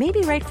that may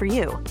be right for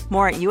you.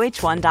 More at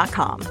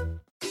UH1.com.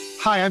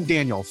 Hi, I'm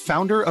Daniel,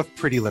 founder of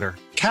Pretty Litter.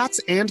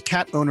 Cats and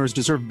cat owners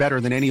deserve better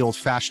than any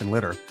old-fashioned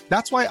litter.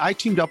 That's why I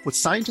teamed up with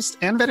scientists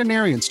and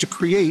veterinarians to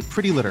create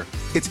Pretty Litter.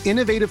 Its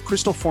innovative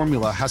crystal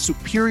formula has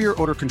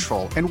superior odor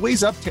control and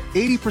weighs up to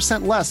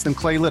 80% less than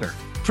clay litter.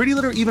 Pretty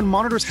Litter even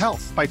monitors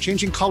health by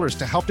changing colors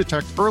to help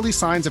detect early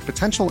signs of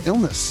potential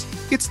illness.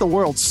 It's the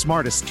world's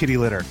smartest kitty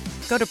litter.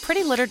 Go to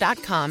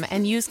prettylitter.com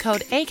and use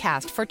code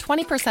ACAST for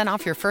 20%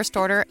 off your first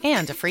order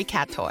and a free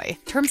cat toy.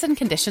 Terms and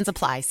conditions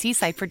apply. See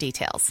site for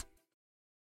details.